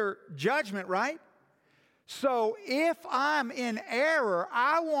stricter judgment, right? So if I'm in error,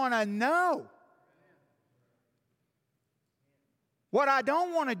 I want to know. What I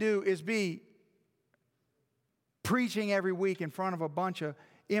don't want to do is be preaching every week in front of a bunch of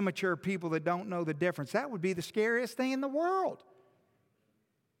immature people that don't know the difference. That would be the scariest thing in the world.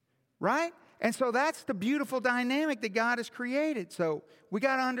 Right? And so that's the beautiful dynamic that God has created. So we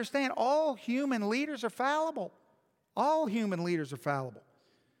got to understand all human leaders are fallible. All human leaders are fallible.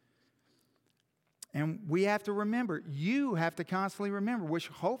 And we have to remember, you have to constantly remember, which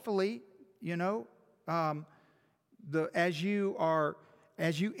hopefully, as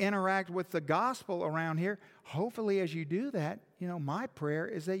you interact with the gospel around here, hopefully as you do that, my prayer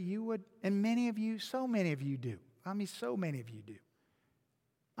is that you would, and many of you, so many of you do. I mean, so many of you do.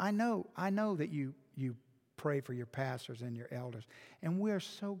 I know that you pray for your pastors and your elders, and we're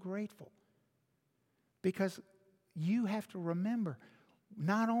so grateful because you have to remember,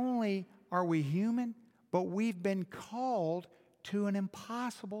 not only are we human, but we've been called to an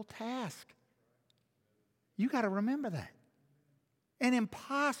impossible task. You got to remember that. An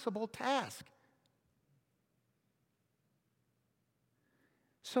impossible task.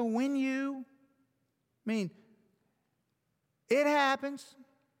 So it happens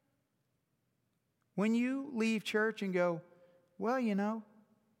when you leave church and go, well,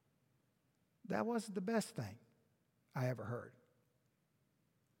 that wasn't the best thing I ever heard.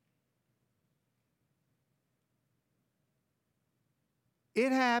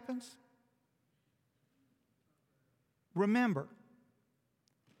 It happens. Remember,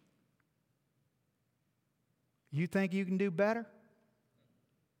 you think you can do better?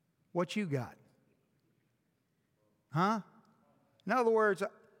 What you got? Huh? In other words,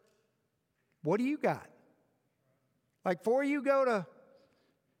 what do you got? Like before you go to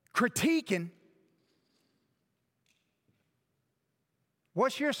critiquing,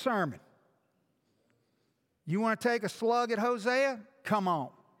 what's your sermon? You want to take a slug at Hosea? Come on.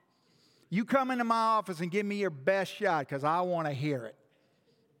 You come into my office and give me your best shot because I want to hear it.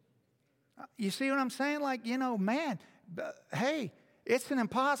 You see what I'm saying? Like, man, hey, it's an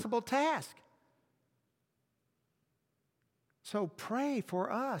impossible task. So pray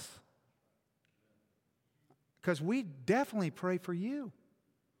for us. Because we definitely pray for you.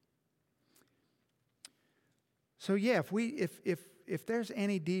 So yeah, if there's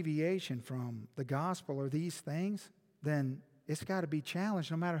any deviation from the gospel or these things, then it's got to be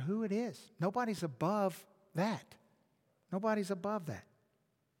challenged no matter who it is. Nobody's above that. Nobody's above that.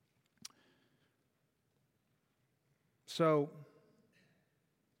 So,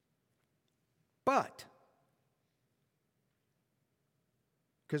 but,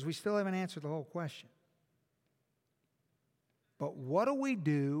 because we still haven't answered the whole question. But what do we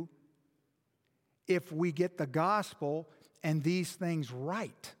do if we get the gospel and these things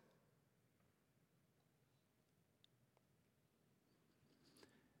right?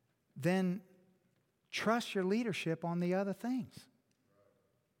 Then trust your leadership on the other things.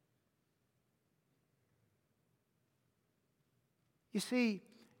 You see,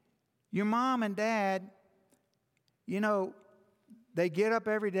 your mom and dad, they get up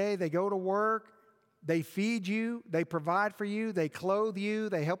every day, they go to work, they feed you, they provide for you, they clothe you,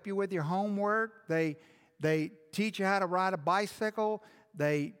 they help you with your homework, they teach you how to ride a bicycle,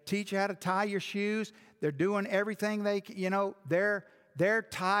 they teach you how to tie your shoes, they're doing everything they're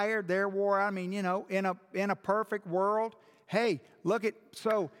tired, they're wore out. I mean, in a perfect world, hey, little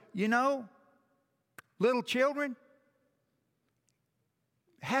children,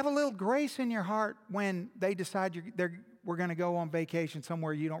 have a little grace in your heart when they decide we're going to go on vacation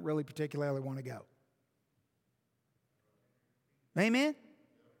somewhere you don't really particularly want to go. Amen?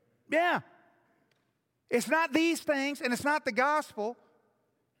 Yeah. It's not these things, and it's not the gospel.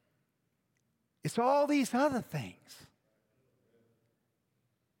 It's all these other things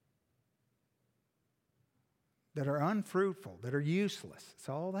that are unfruitful, that are useless. It's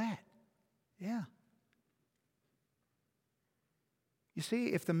all that. Yeah. You see,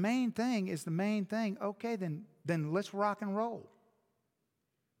 if the main thing is the main thing, okay, then let's rock and roll.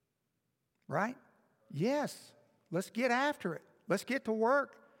 Right? Yes. Let's get after it. Let's get to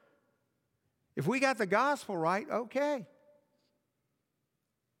work. If we got the gospel right, okay.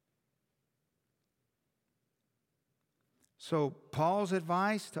 So Paul's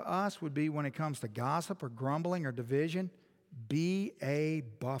advice to us would be, when it comes to gossip or grumbling or division, be a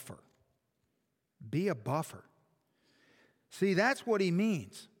buffer. Be a buffer. See, that's what he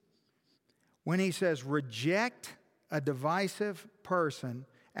means when he says reject a divisive person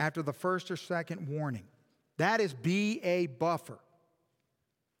after the first or second warning. That is, be a buffer.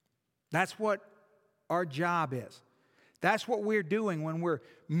 That's what our job is. That's what we're doing when we're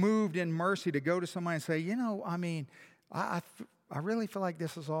moved in mercy to go to somebody and say, I really feel like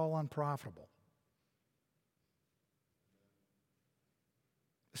this is all unprofitable.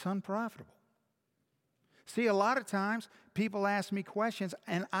 It's unprofitable. See, a lot of times people ask me questions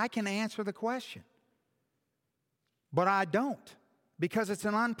and I can answer the question. But I don't, because it's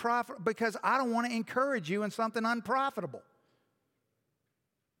because I don't want to encourage you in something unprofitable.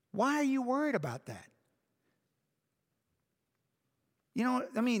 Why are you worried about that?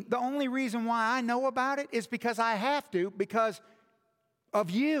 The only reason why I know about it is because I have to, because of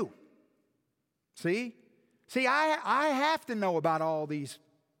you. See, I have to know about all these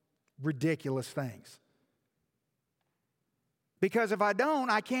ridiculous things. Because if I don't,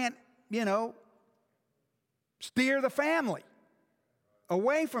 I can't, steer the family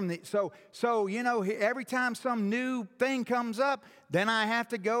away from the. So every time some new thing comes up, then I have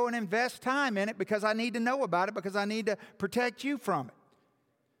to go and invest time in it because I need to know about it, because I need to protect you from it.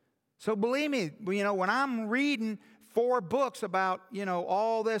 So believe me, when I'm reading 4 books about,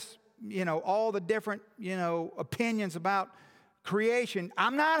 all this, all the different, opinions about creation,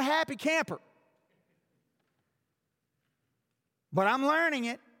 I'm not a happy camper. But I'm learning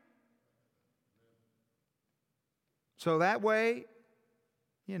it. So that way,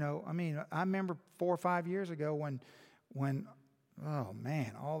 I remember 4 or 5 years ago when oh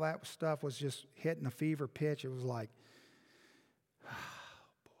man, all that stuff was just hitting a fever pitch. It was like, oh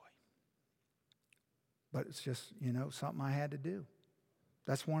boy. But it's just, something I had to do.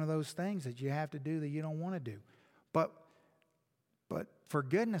 That's one of those things that you have to do that you don't want to do. But for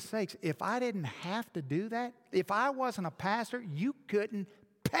goodness sakes, if I didn't have to do that, if I wasn't a pastor, you couldn't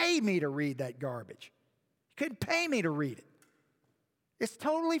pay me to read that garbage. You couldn't pay me to read it. It's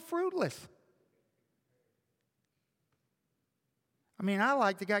totally fruitless.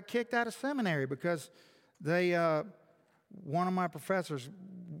 I got kicked out of seminary because one of my professors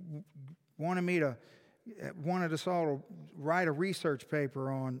wanted us all to write a research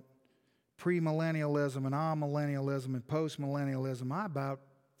paper on premillennialism and amillennialism and postmillennialism. I about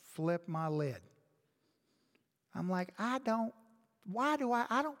flipped my lid. I'm like, I don't want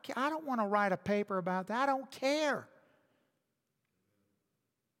to write a paper about that. I don't care.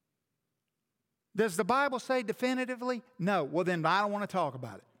 Does the Bible say definitively? No. Well, then I don't want to talk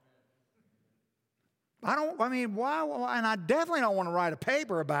about it. Why? And I definitely don't want to write a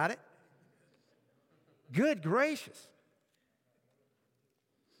paper about it. Good gracious.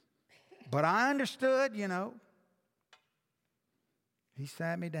 But I understood, He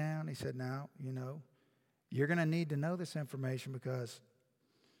sat me down. He said, now, you're going to need to know this information because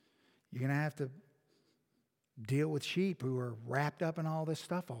you're going to have to deal with sheep who are wrapped up in all this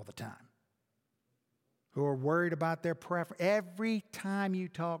stuff all the time, who are worried about their preference. Every time you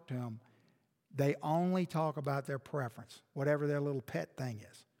talk to them, they only talk about their preference, whatever their little pet thing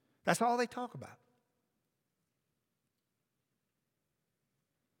is. That's all they talk about.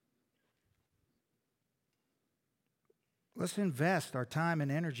 Let's invest our time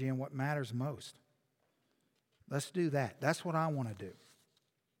and energy in what matters most. Let's do that. That's what I want to do.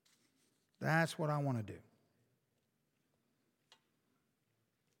 That's what I want to do.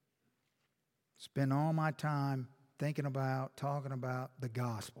 Spend all my time thinking about, talking about the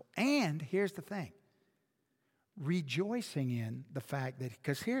gospel. And here's the thing. Rejoicing in the fact that,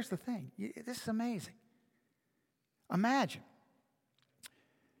 because here's the thing. This is amazing. Imagine.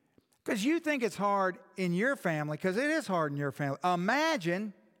 Because you think it's hard in your family, because it is hard in your family.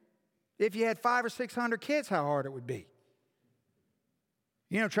 Imagine if you had 500 or 600 kids, how hard it would be.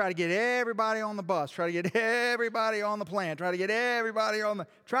 Try to get everybody on the bus, try to get everybody on the plan, try to get everybody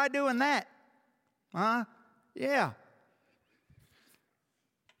try doing that. Huh? Yeah.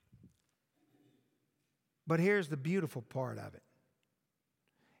 But here's the beautiful part of it.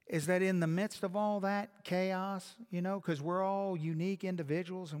 is that in the midst of all that chaos, because we're all unique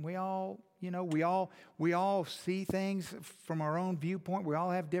individuals and we all see things from our own viewpoint. We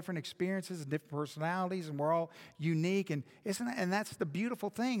all have different experiences and different personalities, and we're all unique. And that's the beautiful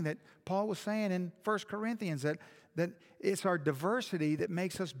thing that Paul was saying in 1 Corinthians, that it's our diversity that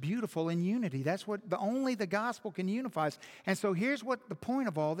makes us beautiful in unity. That's what only the gospel can unify us. And so here's what the point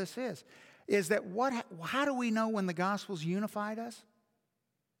of all this is that how do we know when the gospel's unified us?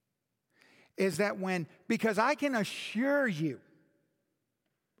 Is that because I can assure you,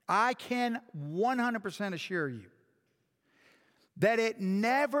 I can 100% assure you that it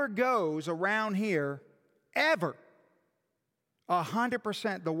never goes around here ever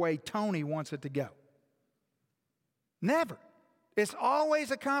 100% the way Tony wants it to go. Never. It's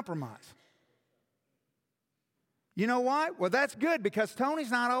always a compromise. You know why? Well, that's good because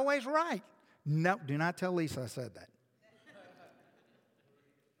Tony's not always right. No, do not tell Lisa I said that.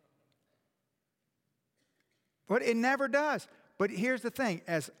 But it never does. But here's the thing,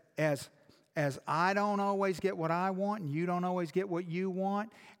 as I don't always get what I want and you don't always get what you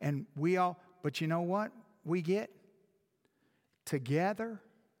want, and but you know what we get? Together,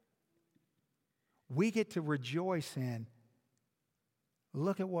 we get to rejoice in,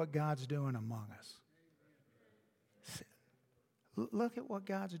 look at what God's doing among us. Look at what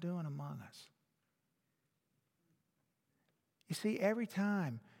God's doing among us. You see, every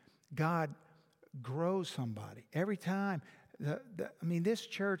time God grows somebody, every time, this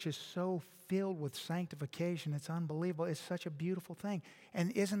church is so filled with sanctification, it's unbelievable. It's such a beautiful thing.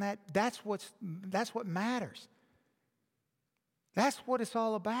 And that's what matters. That's what it's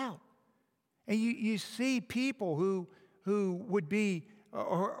all about. And you see people who would be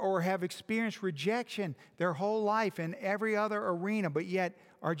or have experienced rejection their whole life in every other arena, but yet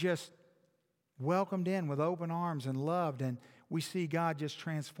are just welcomed in with open arms and loved, and we see God just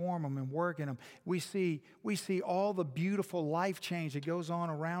transform them and work in them. We see all the beautiful life change that goes on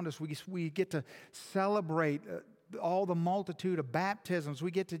around us. We get to celebrate all the multitude of baptisms.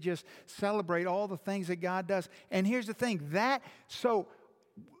 We get to just celebrate all the things that God does. And here's the thing, so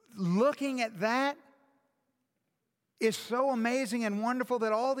looking at that is so amazing and wonderful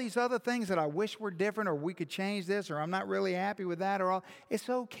that all these other things that I wish were different, or we could change this, or I'm not really happy with that, it's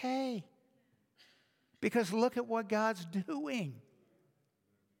okay. Because look at what God's doing.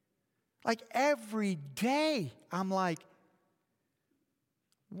 Like every day, I'm like,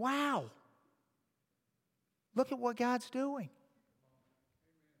 wow. Look at what God's doing.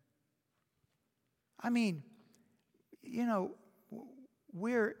 I mean,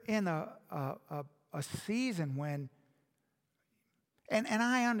 we're in a season when, and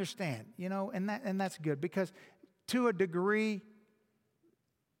I understand, and that's good, because to a degree,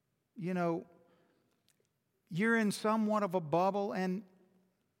 you're in somewhat of a bubble, and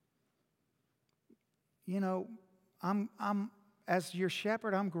I'm as your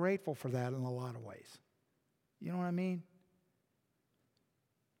shepherd, I'm grateful for that in a lot of ways. You know what I mean?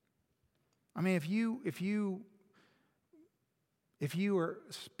 I mean, if you were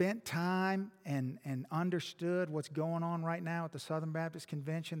spent time and understood what's going on right now at the Southern Baptist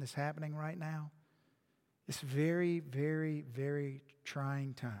Convention that's happening right now, it's very, very, very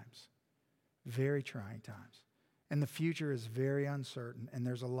trying times. Very trying times. And the future is very uncertain, and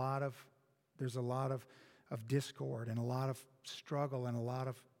there's a lot of discord and a lot of struggle and a lot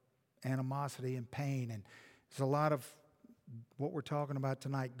of animosity and pain, and there's a lot of what we're talking about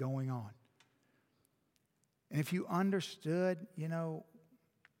tonight going on. And if you understood,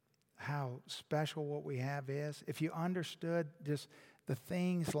 how special what we have is, if you understood just the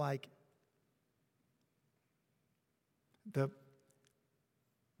things like the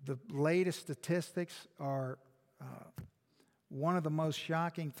latest statistics are one of the most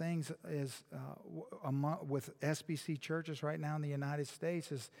shocking things is with SBC churches right now in the United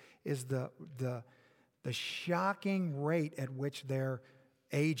States is the shocking rate at which they're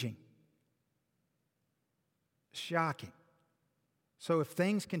aging. Shocking. So if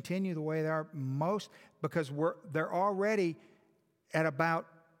things continue the way they are, because they're already at about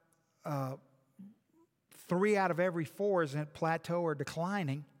 3 out of every 4 is at plateau or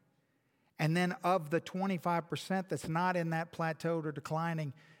declining. And then of the 25% that's not in that plateaued or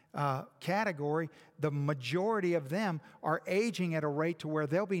declining category, the majority of them are aging at a rate to where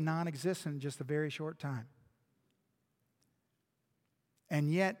they'll be non-existent in just a very short time.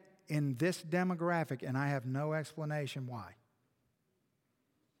 And yet, in this demographic, and I have no explanation why,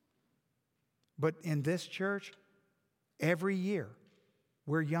 but in this church, every year,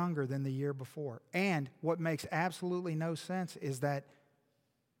 we're younger than the year before. And what makes absolutely no sense is that,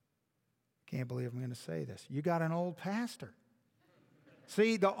 can't believe I'm going to say this, you got an old pastor.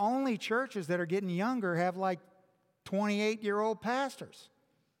 See, the only churches that are getting younger have like 28-year-old pastors.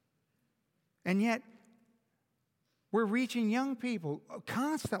 And yet, we're reaching young people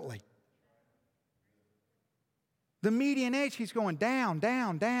constantly. The median age keeps going down,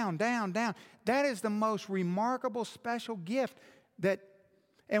 down, down, down, down. That is the most remarkable, special gift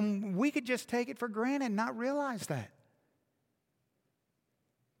and we could just take it for granted and not realize that.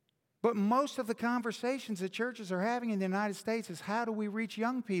 But most of the conversations that churches are having in the United States is how do we reach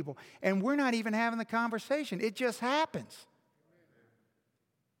young people? And we're not even having the conversation. It just happens.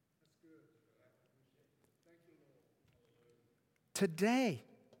 Today,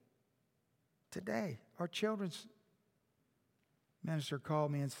 our children's minister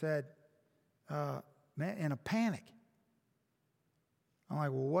called me and said, man, in a panic. I'm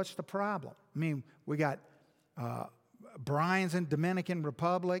like, well, what's the problem? I mean, we got Brian's in Dominican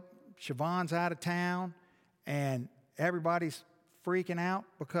Republic, Siobhan's out of town, and everybody's freaking out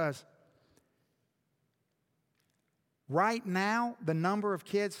because right now, the number of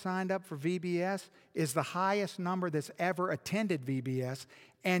kids signed up for VBS is the highest number that's ever attended VBS.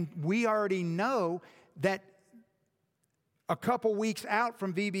 And we already know that a couple weeks out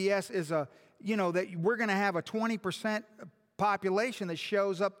from VBS is that we're going to have a 20% population that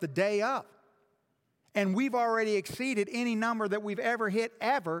shows up the day of. And we've already exceeded any number that we've ever hit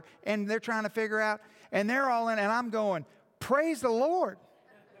ever. And they're trying to figure out, and they're all in, and I'm going, praise the Lord.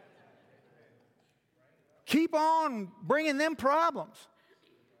 Keep on bringing them problems.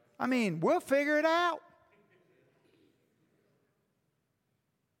 I mean, we'll figure it out.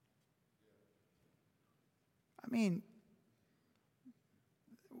 I mean,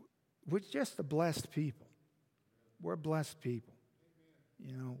 we're just a blessed people. We're blessed people.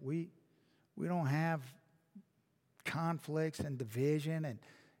 You know, we don't have conflicts and division, and,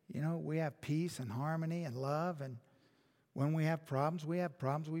 we have peace and harmony and love, and when we have problems,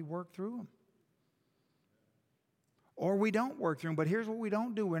 we work through them. Or we don't work through them, but here's what we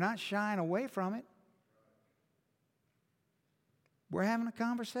don't do. We're not shying away from it. We're having a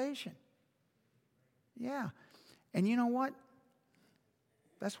conversation. Yeah. And you know what?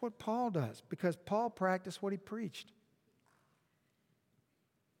 That's what Paul does, because Paul practiced what he preached.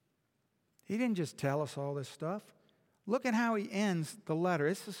 He didn't just tell us all this stuff. Look at how he ends the letter.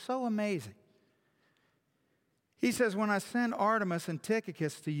 This is so amazing. He says, when I send Artemas and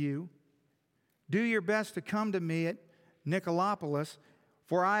Tychicus to you, do your best to come to me at Nicopolis,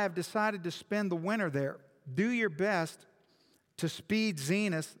 for I have decided to spend the winter there. Do your best to speed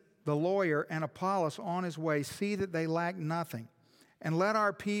Zenas, the lawyer, and Apollos on his way. See that they lack nothing. And let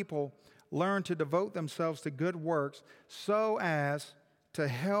our people learn to devote themselves to good works so as to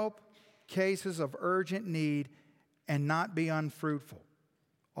help cases of urgent need and not be unfruitful.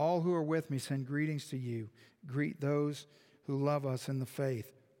 All who are with me send greetings to you. Greet those who love us in the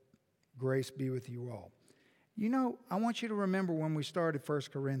faith. Grace be with you all. I want you to remember when we started 1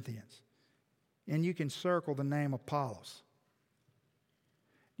 Corinthians, and you can circle the name Apollos.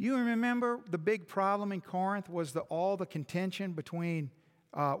 You remember the big problem in Corinth was all the contention between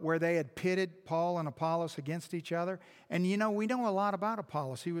where they had pitted Paul and Apollos against each other. And we know a lot about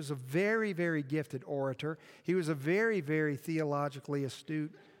Apollos. He was a very, very gifted orator. He was a very, very theologically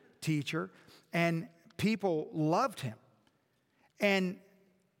astute teacher. And people loved him. And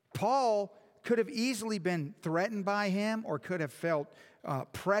Paul could have easily been threatened by him or could have felt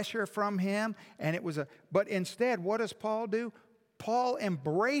pressure from him. But instead, what does Paul do? Paul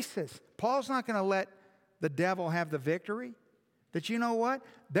embraces. Paul's not going to let the devil have the victory. That you know what?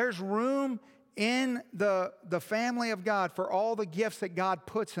 There's room in the family of God for all the gifts that God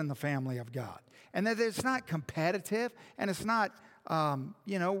puts in the family of God. And that it's not competitive and it's not,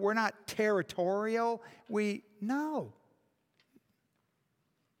 we're not territorial. No.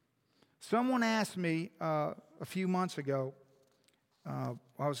 Someone asked me a few months ago, I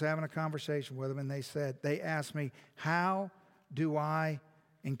was having a conversation with them, and they asked me, how do I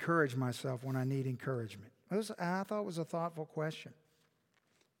encourage myself when I need encouragement? I thought it was a thoughtful question.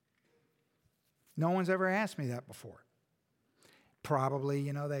 No one's ever asked me that before. Probably,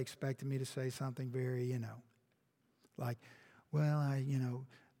 they expected me to say something very, like, well, I,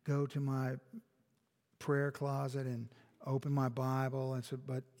 go to my prayer closet and open my Bible and so,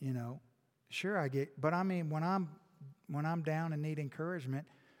 but, sure I get, but I mean, when I'm down and need encouragement,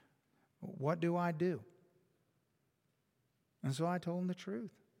 what do I do? And so I told him the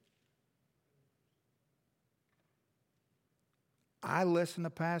truth. I listen to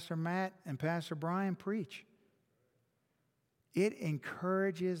Pastor Matt and Pastor Brian preach. It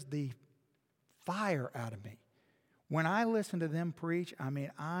encourages the fire out of me. When I listen to them preach,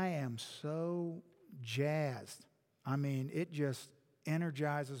 I am so jazzed. It just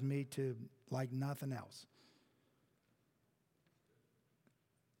energizes me to like nothing else.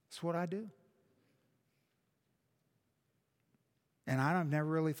 It's what I do. And I've never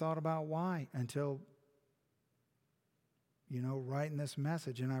really thought about why until, writing this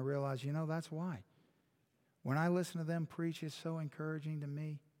message. And I realized, that's why. When I listen to them preach, it's so encouraging to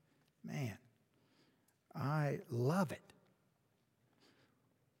me. Man, I love it.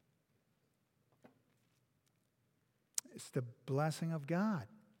 It's the blessing of God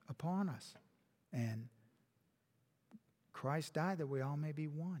upon us. And Christ died that we all may be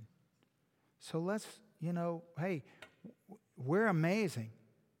one. So let's, hey, we're amazing,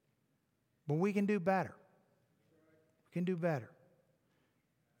 but we can do better. We can do better.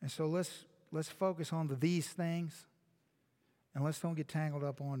 And so let's focus on these things, and let's don't get tangled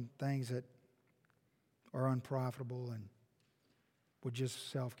up on things that are unprofitable and would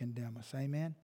just self-condemn us. Amen?